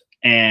this,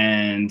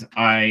 and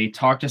I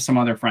talked to some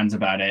other friends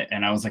about it,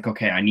 and I was like,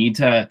 okay, I need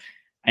to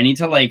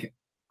like,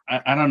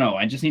 I don't know.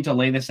 I just need to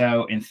lay this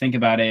out and think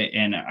about it.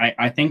 And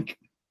I think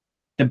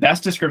the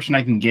best description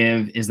I can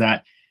give is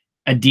that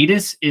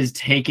Adidas is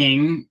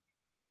taking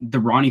the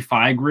Ronnie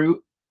Feig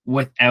route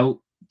without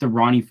the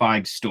Ronnie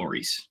Feig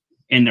stories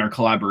in their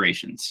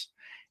collaborations.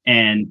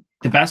 And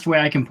the best way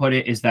I can put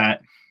it is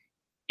that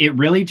it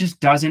really just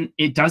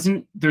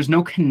there's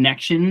no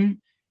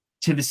connection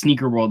to the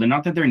sneaker world. And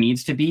not that there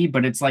needs to be,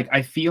 but it's like,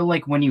 I feel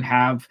like when you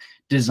have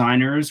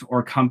designers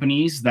or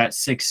companies that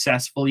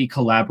successfully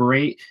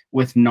collaborate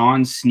with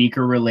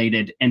non-sneaker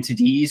related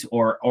entities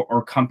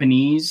or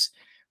companies,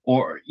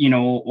 or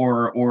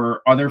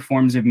or other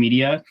forms of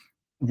media,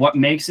 what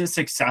makes it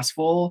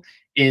successful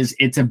is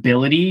its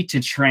ability to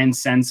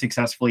transcend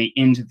successfully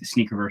into the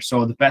sneakerverse.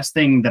 So the best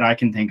thing that I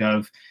can think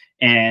of,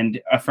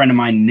 and a friend of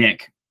mine,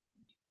 Nick,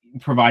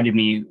 provided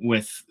me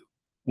with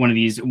one of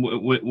these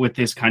with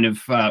this kind of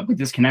with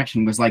this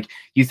connection, was like,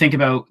 you think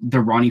about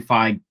the Ronnie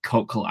Feig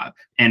Coke collab,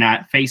 and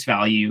at face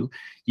value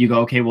you go,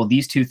 okay, well,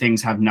 these two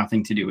things have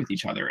nothing to do with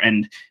each other.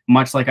 And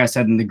much like I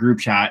said in the group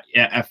chat,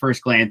 at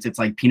first glance it's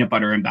like peanut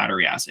butter and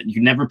battery acid.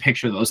 You never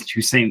picture those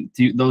two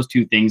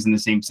things in the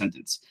same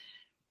sentence.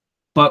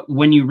 But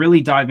when you really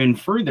dive in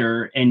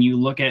further and you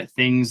look at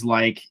things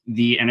like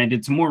and I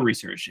did some more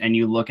research, and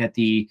you look at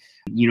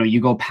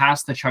you go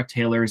past the Chuck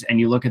Taylors and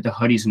you look at the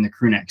hoodies and the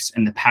crew necks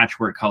and the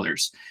patchwork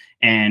colors.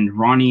 And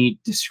Ronnie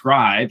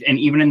described, and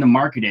even in the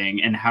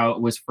marketing and how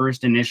it was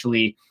first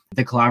initially,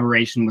 the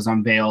collaboration was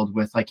unveiled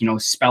with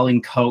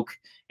spelling Coke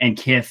and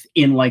Kith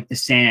in like the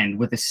sand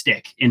with a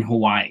stick in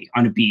Hawaii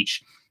on a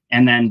beach.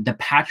 And then the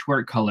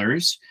patchwork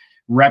colors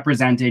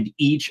represented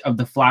each of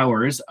the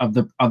flowers of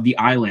the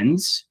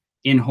islands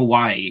in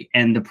Hawaii,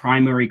 and the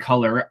primary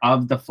color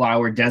of the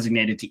flower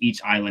designated to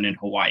each island in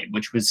Hawaii,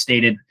 which was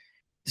stated.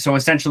 So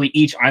essentially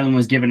each island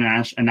was given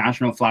a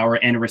national flower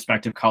and a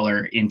respective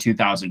color in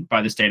 2000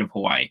 by the state of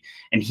Hawaii.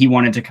 And he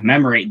wanted to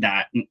commemorate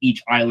that in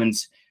each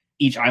island's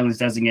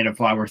designated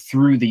flower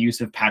through the use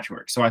of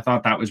patchwork. So I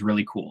thought that was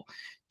really cool.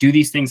 Do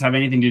these things have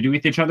anything to do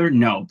with each other?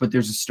 No, but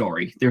there's a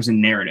story, there's a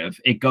narrative.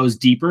 It goes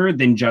deeper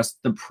than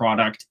just the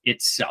product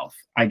itself,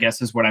 I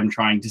guess is what I'm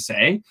trying to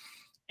say.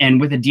 And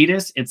with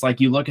Adidas, it's like,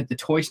 you look at the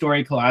Toy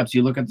Story collabs,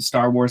 you look at the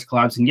Star Wars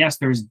collabs, and yes,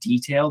 there's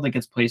detail that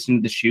gets placed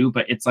into the shoe,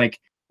 but it's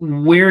like,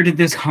 where did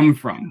this come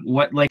from?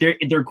 What, like,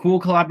 they're cool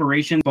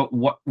collaborations, but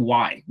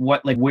why?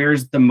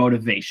 Where's the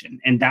motivation?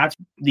 And that's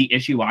the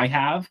issue I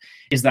have,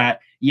 is that,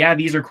 yeah,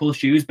 these are cool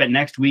shoes, but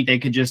next week they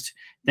could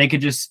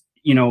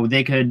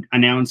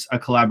announce a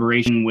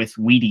collaboration with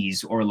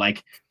Wheaties or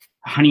like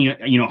Honey Nut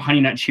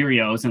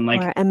Cheerios, and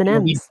like, or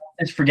M&Ms.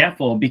 It's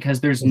forgetful because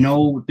there's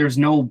no,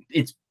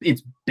 it's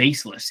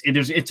baseless.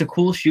 It's a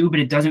cool shoe, but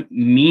it doesn't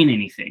mean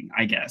anything,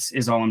 I guess,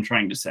 is all I'm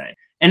trying to say.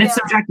 And it's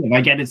subjective.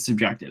 I get it's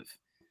subjective.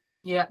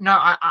 Yeah, no,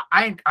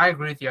 I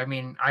agree with you. I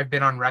mean, I've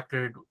been on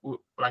record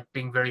like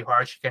being very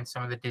harsh against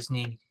some of the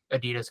Disney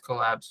Adidas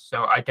collabs,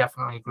 so I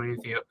definitely agree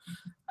with you.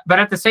 But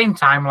at the same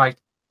time, like,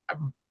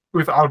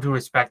 with all due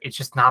respect, it's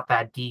just not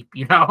that deep,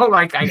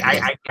 Like,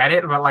 I get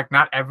it, but like,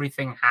 not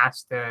everything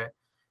has to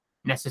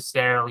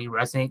necessarily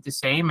resonate the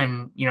same.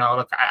 And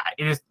look,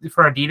 it is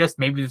for Adidas.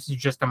 Maybe this is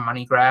just a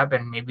money grab,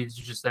 and maybe this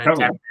is just an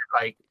attempt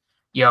at, like,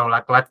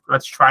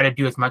 let's try to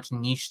do as much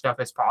niche stuff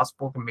as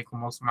possible to make the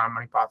most amount of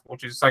money possible,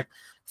 which is like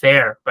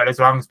fair. But as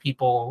long as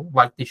people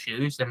like the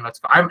shoes, then let's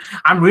go.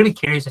 I'm really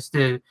curious as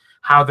to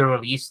how the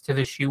release to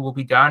the shoe will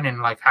be done,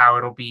 and like how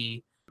it'll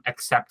be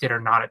accepted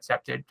or not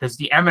accepted. Because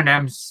the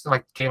M&Ms,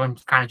 like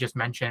Jalen kind of just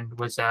mentioned,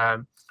 was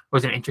an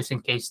interesting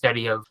case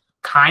study of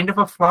kind of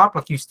a flop.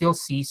 Like you still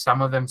see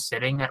some of them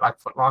sitting at like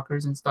Foot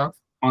Lockers and stuff.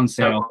 On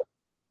sale. So,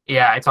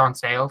 yeah, it's on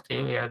sale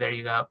too. Yeah, there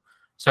you go.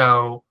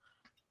 So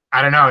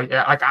I don't know.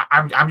 Yeah, like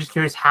I'm just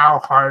curious how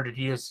hard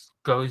Adidas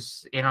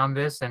goes in on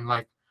this and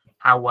like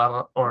how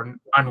well or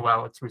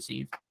unwell it's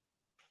received.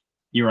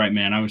 You're right,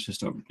 man. I was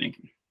just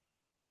overthinking.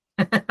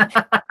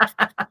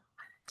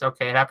 It's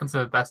okay. It happens to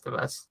the best of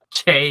us.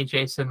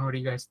 Jason, what do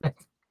you guys think?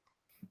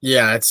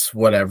 Yeah, it's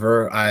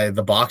whatever.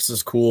 The box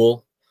is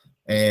cool,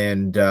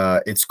 and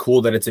it's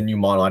cool that it's a new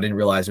model. I didn't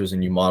realize it was a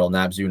new model.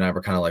 Nabzu and I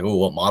were kind of like, "Oh,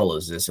 what model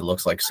is this?" It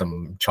looks like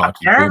some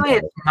chalky. Apparently,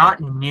 it's not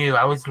new.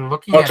 I was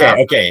looking.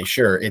 Okay,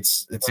 sure.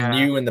 It's Yeah.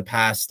 new in the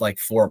past like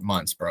 4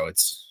 months, bro.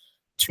 It's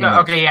 2 No,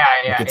 months. okay,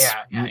 yeah.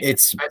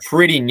 It's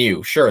pretty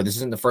new. Sure, this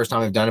isn't the first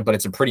time I've done it, but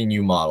it's a pretty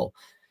new model.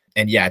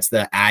 And yeah, it's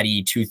the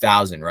Addy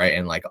 2000, right?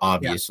 And like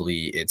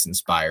obviously it's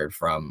inspired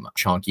from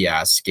chunky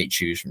ass skate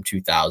shoes from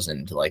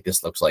 2000. Like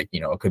this looks like,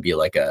 it could be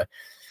like a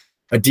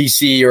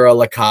DC or a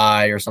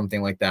Lakai or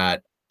something like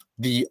that.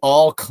 The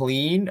all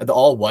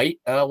white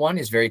one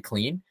is very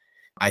clean.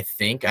 I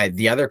think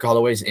the other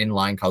colorways,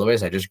 inline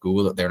colorways, I just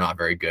Googled it. They're not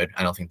very good.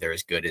 I don't think they're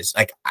as good as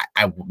like,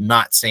 I'm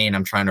not saying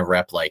I'm trying to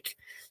rep like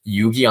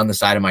Yugi on the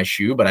side of my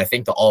shoe, but I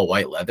think the all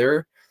white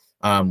leather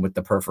with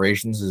the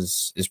perforations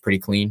is pretty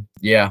clean.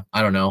 Yeah,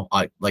 I don't know.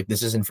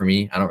 This isn't for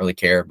me. I don't really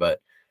care,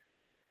 but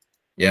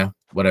yeah,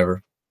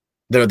 whatever.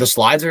 The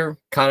slides are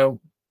kind of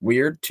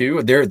weird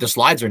too. The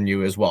slides are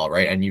new as well,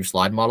 right? A new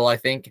slide model, I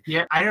think.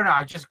 Yeah, I don't know.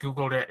 I just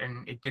Googled it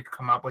and it did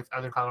come up with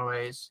other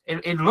colorways.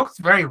 It looks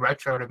very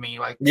retro to me.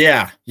 Like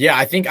yeah.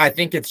 I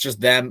think it's just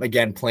them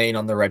again playing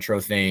on the retro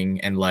thing,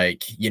 and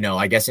like,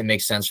 I guess it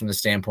makes sense from the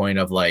standpoint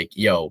of like,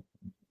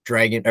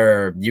 Dragon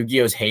or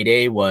Yu-Gi-Oh's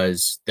heyday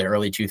was the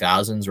early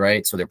 2000s,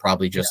 right? So they're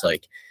probably just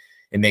like,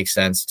 it makes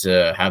sense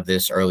to have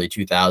this early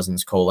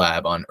 2000s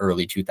collab on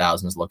early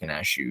 2000s looking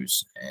at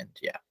shoes. And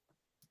yeah,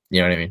 you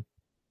know what I mean?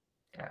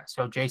 Yeah.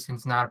 So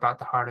Jason's not about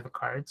the heart of the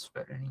cards,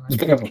 but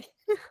anyway.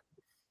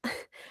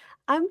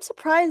 I'm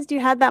surprised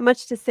you had that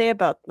much to say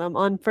about them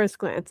on first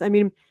glance. I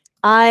mean,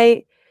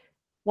 I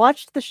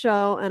watched the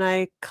show and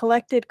I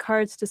collected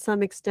cards to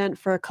some extent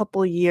for a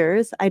couple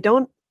years. I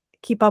don't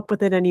keep up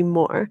with it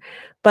anymore,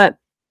 but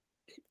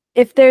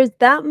if there's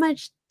that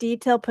much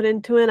detail put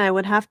into it, I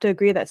would have to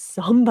agree that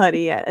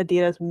somebody at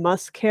Adidas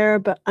must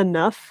care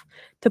enough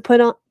to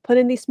put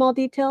in these small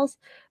details.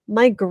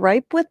 My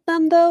gripe with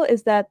them though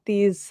is that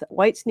these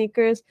white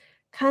sneakers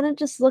kind of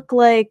just look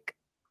like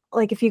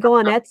if you go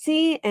on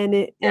Etsy and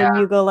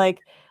you go like,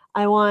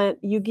 I want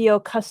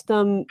Yu-Gi-Oh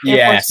custom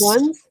Air Force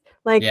Ones,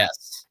 like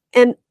yes,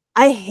 and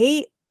I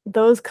hate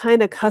those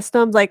kind of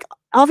customs. Like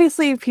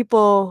obviously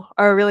people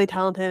are really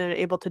talented and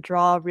able to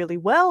draw really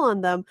well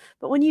on them,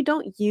 but when you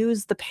don't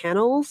use the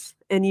panels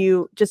and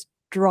you just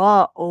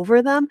draw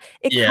over them,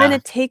 it kind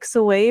of takes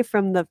away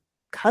from the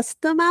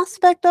custom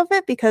aspect of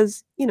it,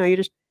 because you're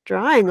just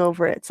drawing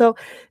over it. So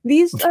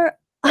these are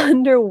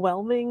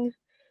underwhelming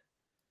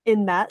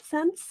in that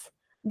sense.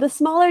 The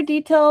smaller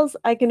details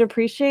I can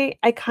appreciate.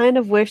 I kind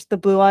of wish the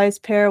Blue Eyes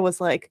pair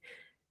was like,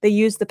 they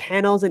used the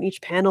panels and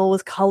each panel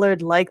was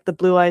colored like the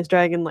Blue Eyes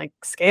Dragon, like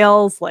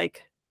scales,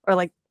 like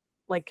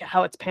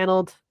how it's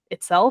paneled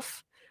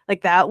itself.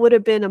 Like that would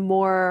have been a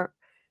more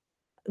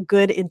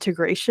good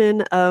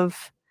integration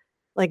of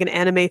like an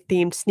anime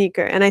themed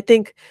sneaker. And I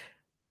think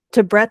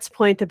to Brett's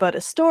point about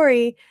a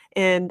story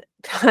and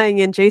tying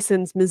in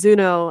Jason's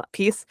Mizuno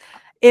piece,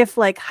 if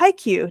like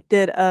Haikyuu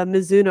did a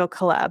Mizuno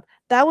collab,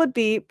 that would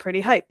be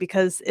pretty hype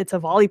because it's a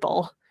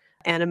volleyball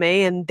anime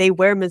and they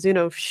wear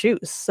Mizuno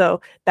shoes, so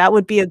that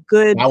would be a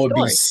good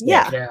be sick.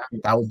 Yeah,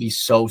 that would be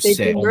so They'd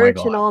sick. do merch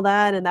and all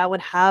that, and that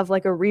would have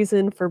like a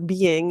reason for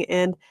being.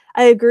 And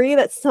I agree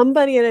that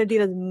somebody at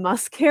Adidas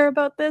must care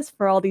about this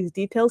for all these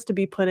details to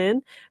be put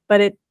in,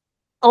 but it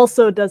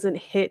also doesn't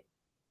hit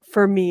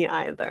for me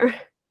either.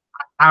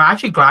 I'm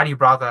actually glad you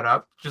brought that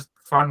up. Just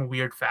fun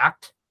weird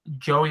fact: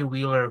 Joey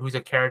Wheeler, who's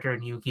a character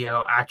in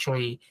Yu-Gi-Oh,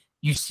 actually,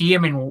 you see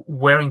him in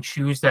wearing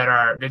shoes they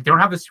don't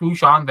have the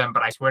swoosh on them,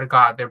 but I swear to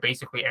God, they're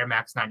basically Air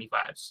Max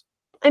 95s.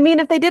 I mean,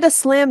 if they did a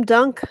Slam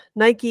Dunk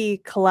Nike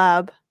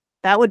collab,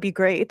 that would be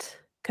great,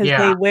 because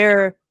they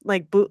wear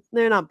like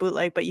they're not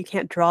bootleg, but you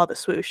can't draw the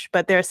swoosh,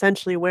 but they're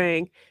essentially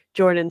wearing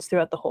Jordans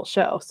throughout the whole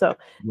show. So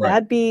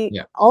that'd be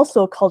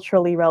also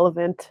culturally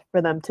relevant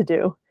for them to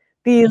do.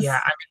 These,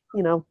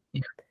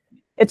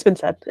 it's been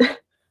said.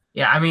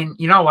 Yeah, I mean,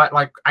 you know what?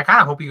 Like, I kind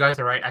of hope you guys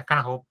are right. I kind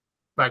of hope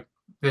like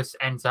this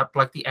ends up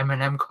like the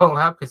Eminem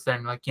collab, because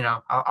then like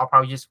I'll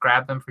probably just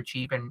grab them for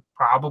cheap and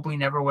probably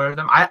never wear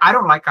them. I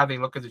don't like how they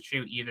look as a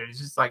shoe either. It's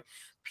just like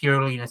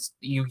purely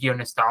Yu-Gi-Oh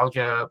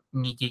nostalgia,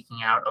 me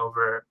geeking out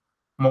over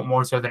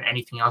more so than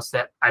anything else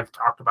that I've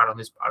talked about on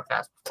this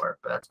podcast before.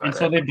 But that's and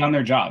so they've done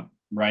their job,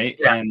 right?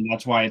 Yeah. And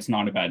that's why it's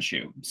not a bad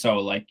shoe. So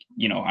like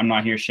I'm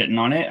not here shitting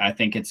on it. I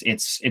think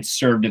it's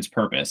served its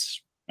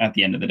purpose at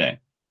the end of the day.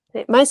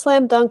 My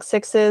Slam Dunk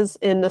 6s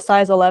in the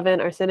size 11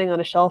 are sitting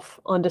on a shelf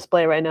on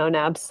display right now,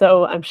 Nabs.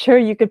 So I'm sure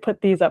you could put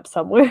these up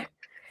somewhere.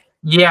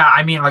 Yeah,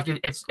 I mean, like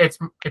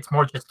it's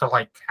more just to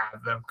like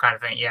have them kind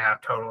of thing. Yeah,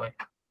 totally.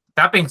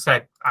 That being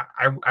said,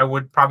 I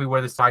would probably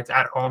wear the slides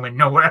at home and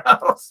nowhere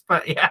else.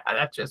 But yeah,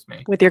 that's just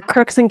me. With your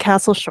Crooks and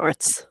Castle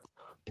shorts.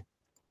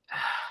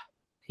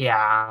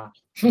 Yeah.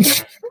 They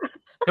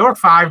were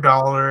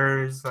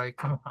 $5. Like,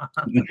 come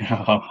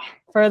on.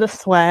 For the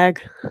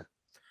swag.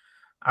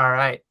 All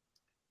right.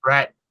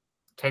 Brett,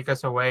 take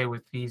us away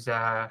with these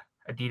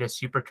Adidas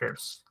Super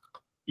Turfs.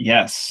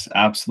 Yes,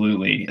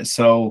 absolutely.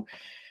 So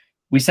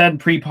we said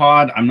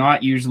pre-pod, I'm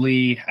not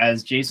usually,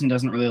 as Jason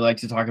doesn't really like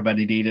to talk about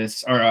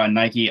Adidas or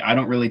Nike, I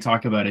don't really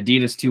talk about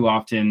Adidas too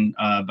often,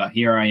 but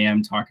here I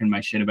am talking my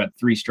shit about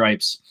Three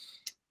Stripes.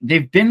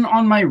 They've been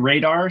on my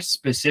radar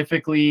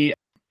specifically,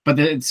 but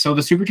the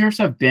Super Turfs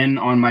have been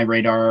on my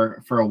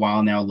radar for a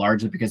while now,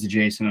 largely because of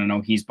Jason. I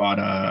know he's bought,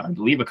 I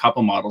believe, a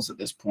couple models at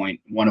this point,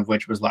 one of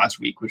which was last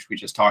week, which we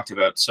just talked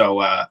about. So,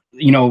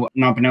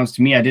 not pronounced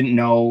to me, I didn't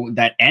know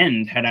that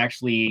End had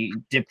actually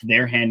dipped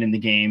their hand in the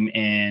game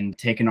and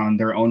taken on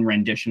their own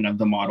rendition of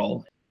the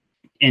model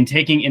and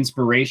taking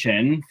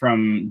inspiration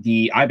from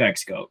the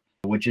Ibex goat,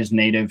 which is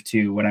native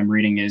to what I'm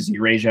reading is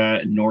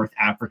Eurasia, North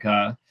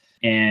Africa,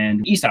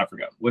 and East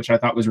Africa, which I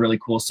thought was really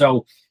cool.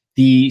 So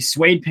the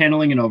suede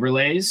paneling and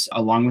overlays,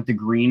 along with the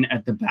green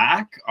at the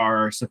back,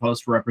 are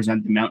supposed to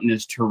represent the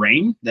mountainous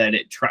terrain that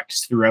it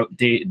treks throughout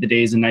the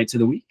days and nights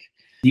of the week.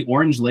 The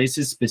orange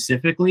laces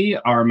specifically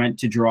are meant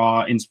to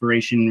draw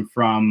inspiration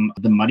from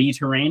the muddy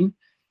terrain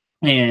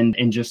and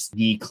just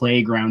the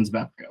clay grounds of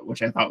Africa,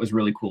 which I thought was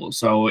really cool.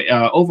 So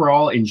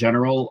overall, in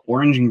general,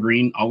 orange and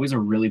green, always a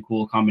really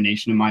cool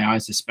combination in my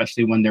eyes,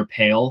 especially when they're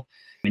pale.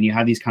 And you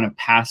have these kind of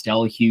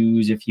pastel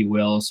hues, if you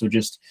will. So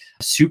just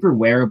super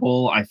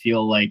wearable. I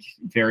feel like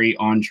very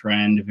on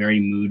trend, very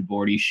mood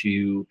boardy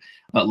shoe,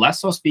 but less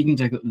so speaking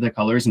to the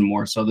colors and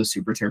more so the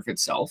Super Turf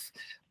itself.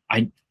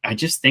 I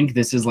just think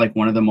this is like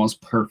one of the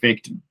most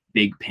perfect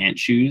big pant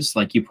shoes.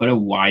 Like you put a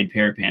wide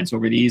pair of pants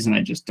over these, and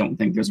I just don't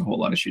think there's a whole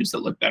lot of shoes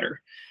that look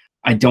better.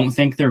 I don't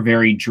think they're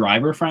very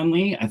driver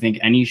friendly. I think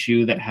any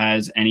shoe that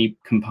has any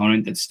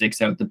component that sticks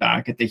out the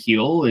back at the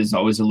heel is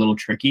always a little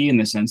tricky in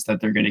the sense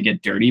that they're going to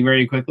get dirty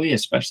very quickly,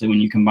 especially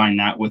when you combine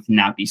that with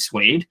nappy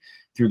suede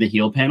through the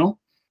heel panel.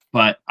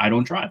 But I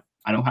don't drive.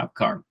 I don't have a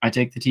car. I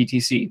take the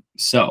TTC.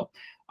 So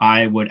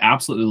I would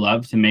absolutely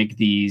love to make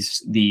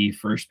these the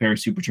first pair of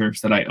Super Turfs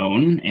that I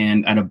own,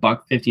 and at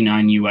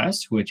 $159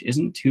 US, which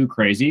isn't too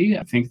crazy.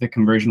 I think the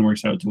conversion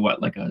works out to what,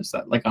 is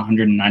that like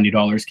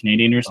 $190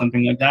 Canadian or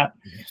something like that?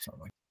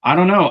 I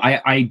don't know.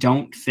 I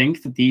don't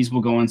think that these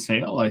will go on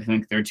sale. I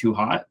think they're too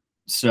hot.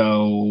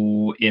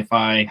 So if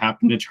I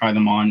happen to try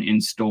them on in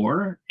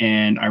store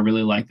and I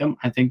really like them,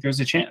 I think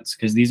there's a chance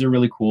because these are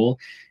really cool.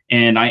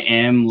 And I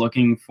am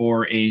looking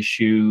for a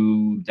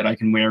shoe that I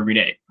can wear every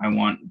day. I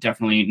want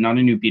definitely not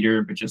a new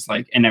beater, but just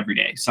like an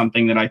everyday,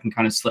 something that I can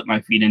kind of slip my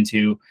feet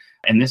into.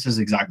 And this is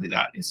exactly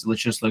that. It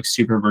just looks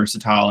super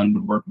versatile and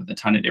would work with a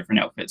ton of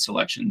different outfit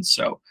selections.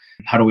 So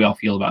how do we all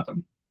feel about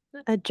them?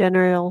 A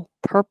general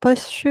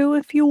purpose shoe,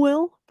 if you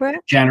will,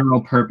 Brett?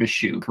 General purpose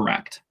shoe,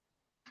 correct.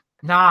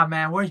 Nah,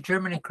 man, where's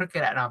Germany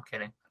cricket at? No, I'm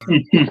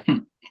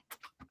kidding.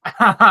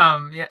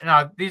 Yeah,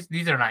 no,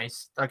 these are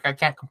nice. Like I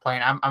can't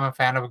complain. I'm a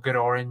fan of a good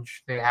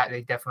orange. They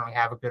definitely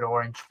have a good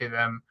orange to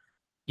them.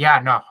 Yeah,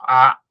 no.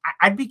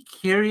 I'd be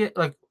curious.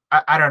 Like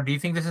I don't know. Do you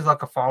think this is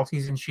like a fall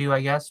season shoe?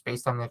 I guess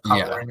based on the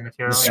color and the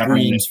material. It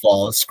screams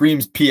fall. It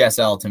screams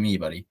PSL to me,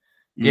 buddy.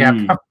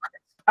 Yeah.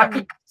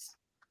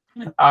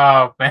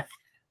 Oh man.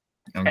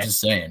 I'm just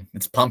saying,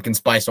 it's pumpkin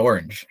spice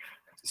orange.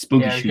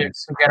 Spooky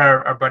shoes. We'll get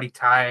our buddy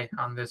Ty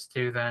on this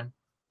too. Then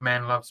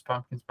man loves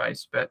pumpkin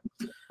spice, but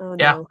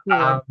yeah,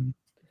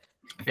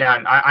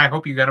 I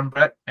hope you get them,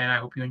 Brett, and I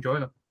hope you enjoy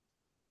them.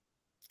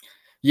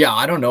 Yeah,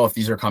 I don't know if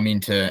these are coming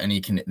to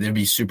any. They'd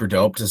be super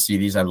dope to see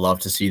these. I'd love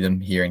to see them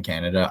here in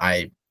Canada.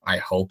 I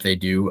hope they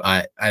do.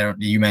 I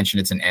don't. You mentioned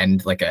it's an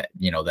End, like that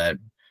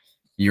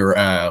you're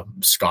a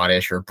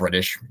Scottish or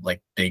British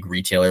like big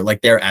retailer,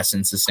 like their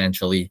Essence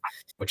essentially,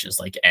 which is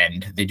like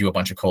End. They do a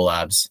bunch of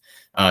collabs.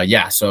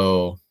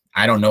 So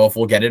I don't know if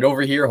we'll get it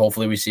over here.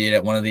 Hopefully we see it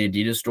at one of the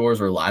Adidas stores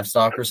or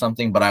Livestock or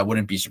something, but I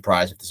wouldn't be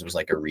surprised if this was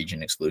like a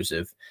region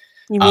exclusive.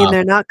 You mean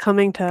they're not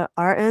coming to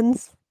our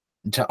ends?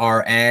 To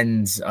our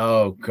ends.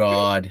 Oh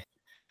God.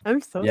 I'm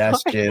so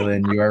yes, sorry.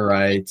 Jalen, you are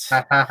right.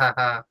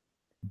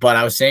 But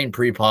I was saying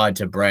pre-pod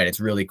to Brett, it's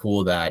really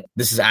cool that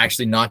this is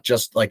actually not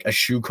just like a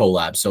shoe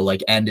collab. So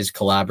like End is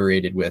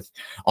collaborated with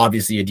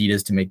obviously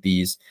Adidas to make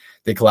these.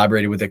 They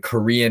collaborated with a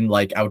Korean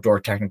like outdoor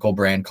technical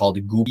brand called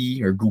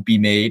Goopy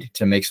Made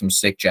to make some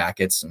sick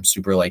jackets, some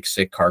super like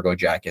sick cargo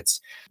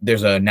jackets.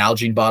 There's a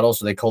Nalgene bottle,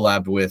 so they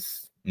collabed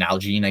with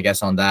Nalgene, I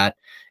guess, on that.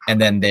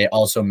 And then they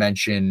also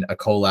mention a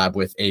collab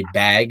with a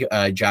bag,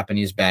 a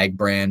Japanese bag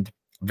brand,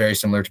 very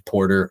similar to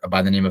Porter,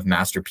 by the name of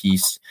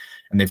Masterpiece.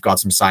 And they've got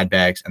some side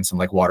bags and some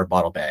like water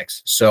bottle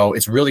bags. So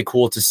it's really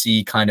cool to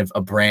see kind of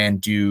a brand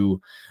do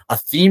a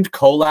themed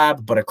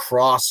collab, but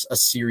across a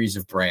series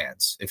of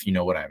brands, if you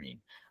know what I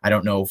mean. I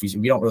don't know if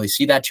we don't really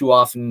see that too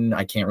often.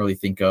 I can't really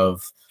think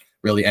of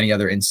really any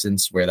other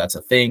instance where that's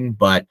a thing,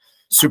 but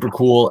super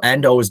cool.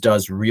 And always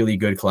does really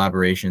good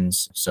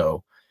collaborations.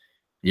 So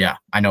Yeah,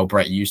 I know,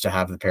 Brett, you used to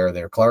have the pair of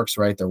their Clarks,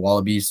 right? Their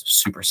Wallabies,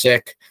 super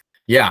sick.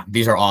 Yeah,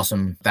 these are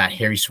awesome. That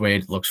hairy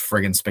suede looks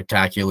friggin'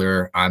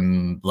 spectacular.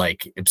 I'm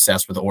like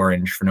obsessed with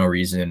orange for no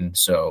reason.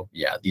 So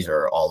yeah, these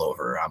are all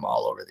over. I'm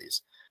all over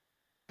these.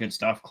 Good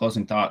stuff.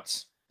 Closing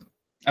thoughts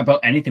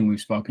about anything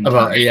we've spoken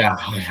About to. yeah.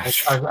 I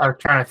was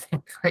trying to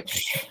think. Like,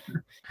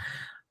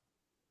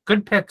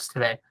 good picks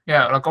today.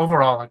 Yeah, like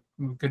overall, like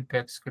good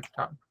picks. Good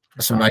stuff.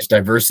 Some nice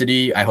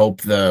diversity. I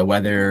hope the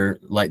weather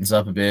lightens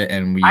up a bit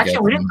and we Actually,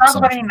 get we didn't talk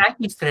some about any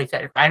Nikes today.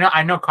 Ted.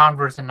 I know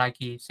Converse and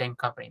Nike same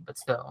company, but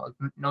still,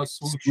 like, no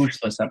swoosh.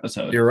 Swooshless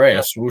episode. You're right,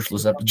 a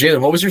swooshless up.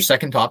 Jalen, what was your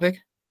second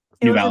topic?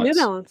 It New was a Balance.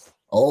 New Balance.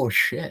 Oh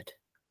shit.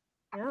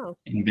 Yeah.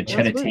 And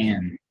Vachetta That's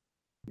Tan.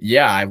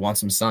 Yeah, I want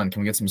some sun.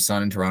 Can we get some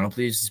sun in Toronto,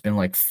 please? It's been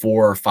like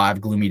 4 or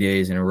 5 gloomy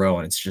days in a row,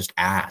 and it's just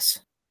ass.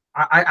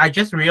 I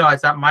just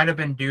realized that might have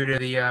been due to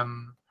the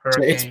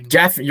So it's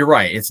hurricane. you're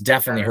right. It's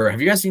definitely her. Have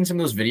you guys seen some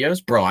of those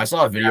videos, bro? I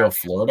saw a video of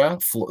Florida,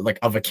 like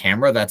of a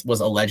camera that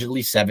was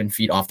allegedly 7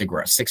 feet off the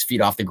ground, 6 feet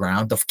off the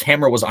ground. The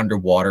camera was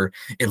underwater.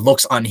 It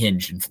looks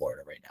unhinged in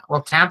Florida right now.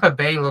 Well, Tampa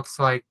Bay looks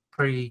like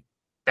pretty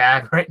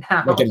bad right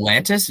now. Like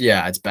Atlantis,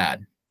 yeah, it's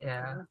bad.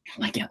 Yeah.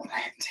 Like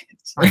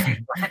Atlantis.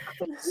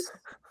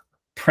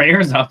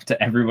 Prayers up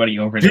to everybody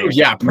over there. Dude,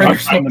 yeah,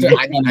 prayers up to,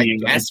 I mean, I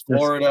It's guess just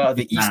Florida,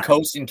 the East bad.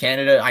 Coast in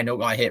Canada, I know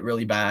got hit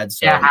really bad.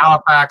 So Yeah,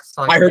 Halifax.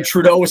 Like, I heard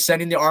Trudeau was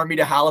sending the army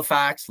to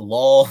Halifax.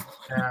 Lol.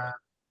 Yeah.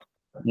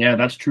 Yeah,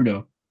 that's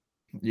Trudeau.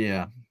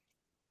 Yeah.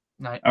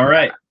 Nice. All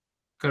right.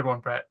 Good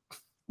one, Brett.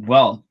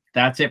 Well,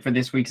 that's it for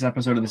this week's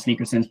episode of the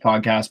Sneaker Sense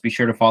podcast. Be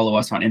sure to follow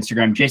us on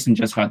Instagram. Jason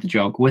just got the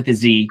joke with a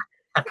Z.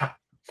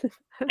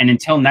 And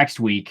until next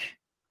week,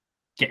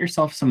 get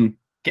yourself some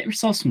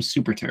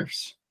super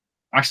turfs.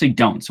 Actually,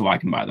 don't, so I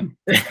can buy them.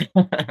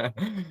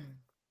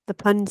 The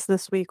puns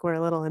this week were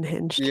a little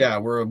unhinged. Yeah,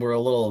 we're a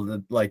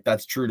little like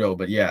that's Trudeau,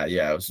 but yeah,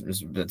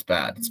 it's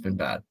bad. It's been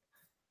bad.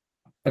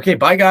 Okay,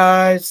 bye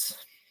guys.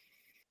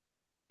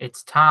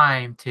 It's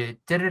time to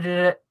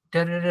do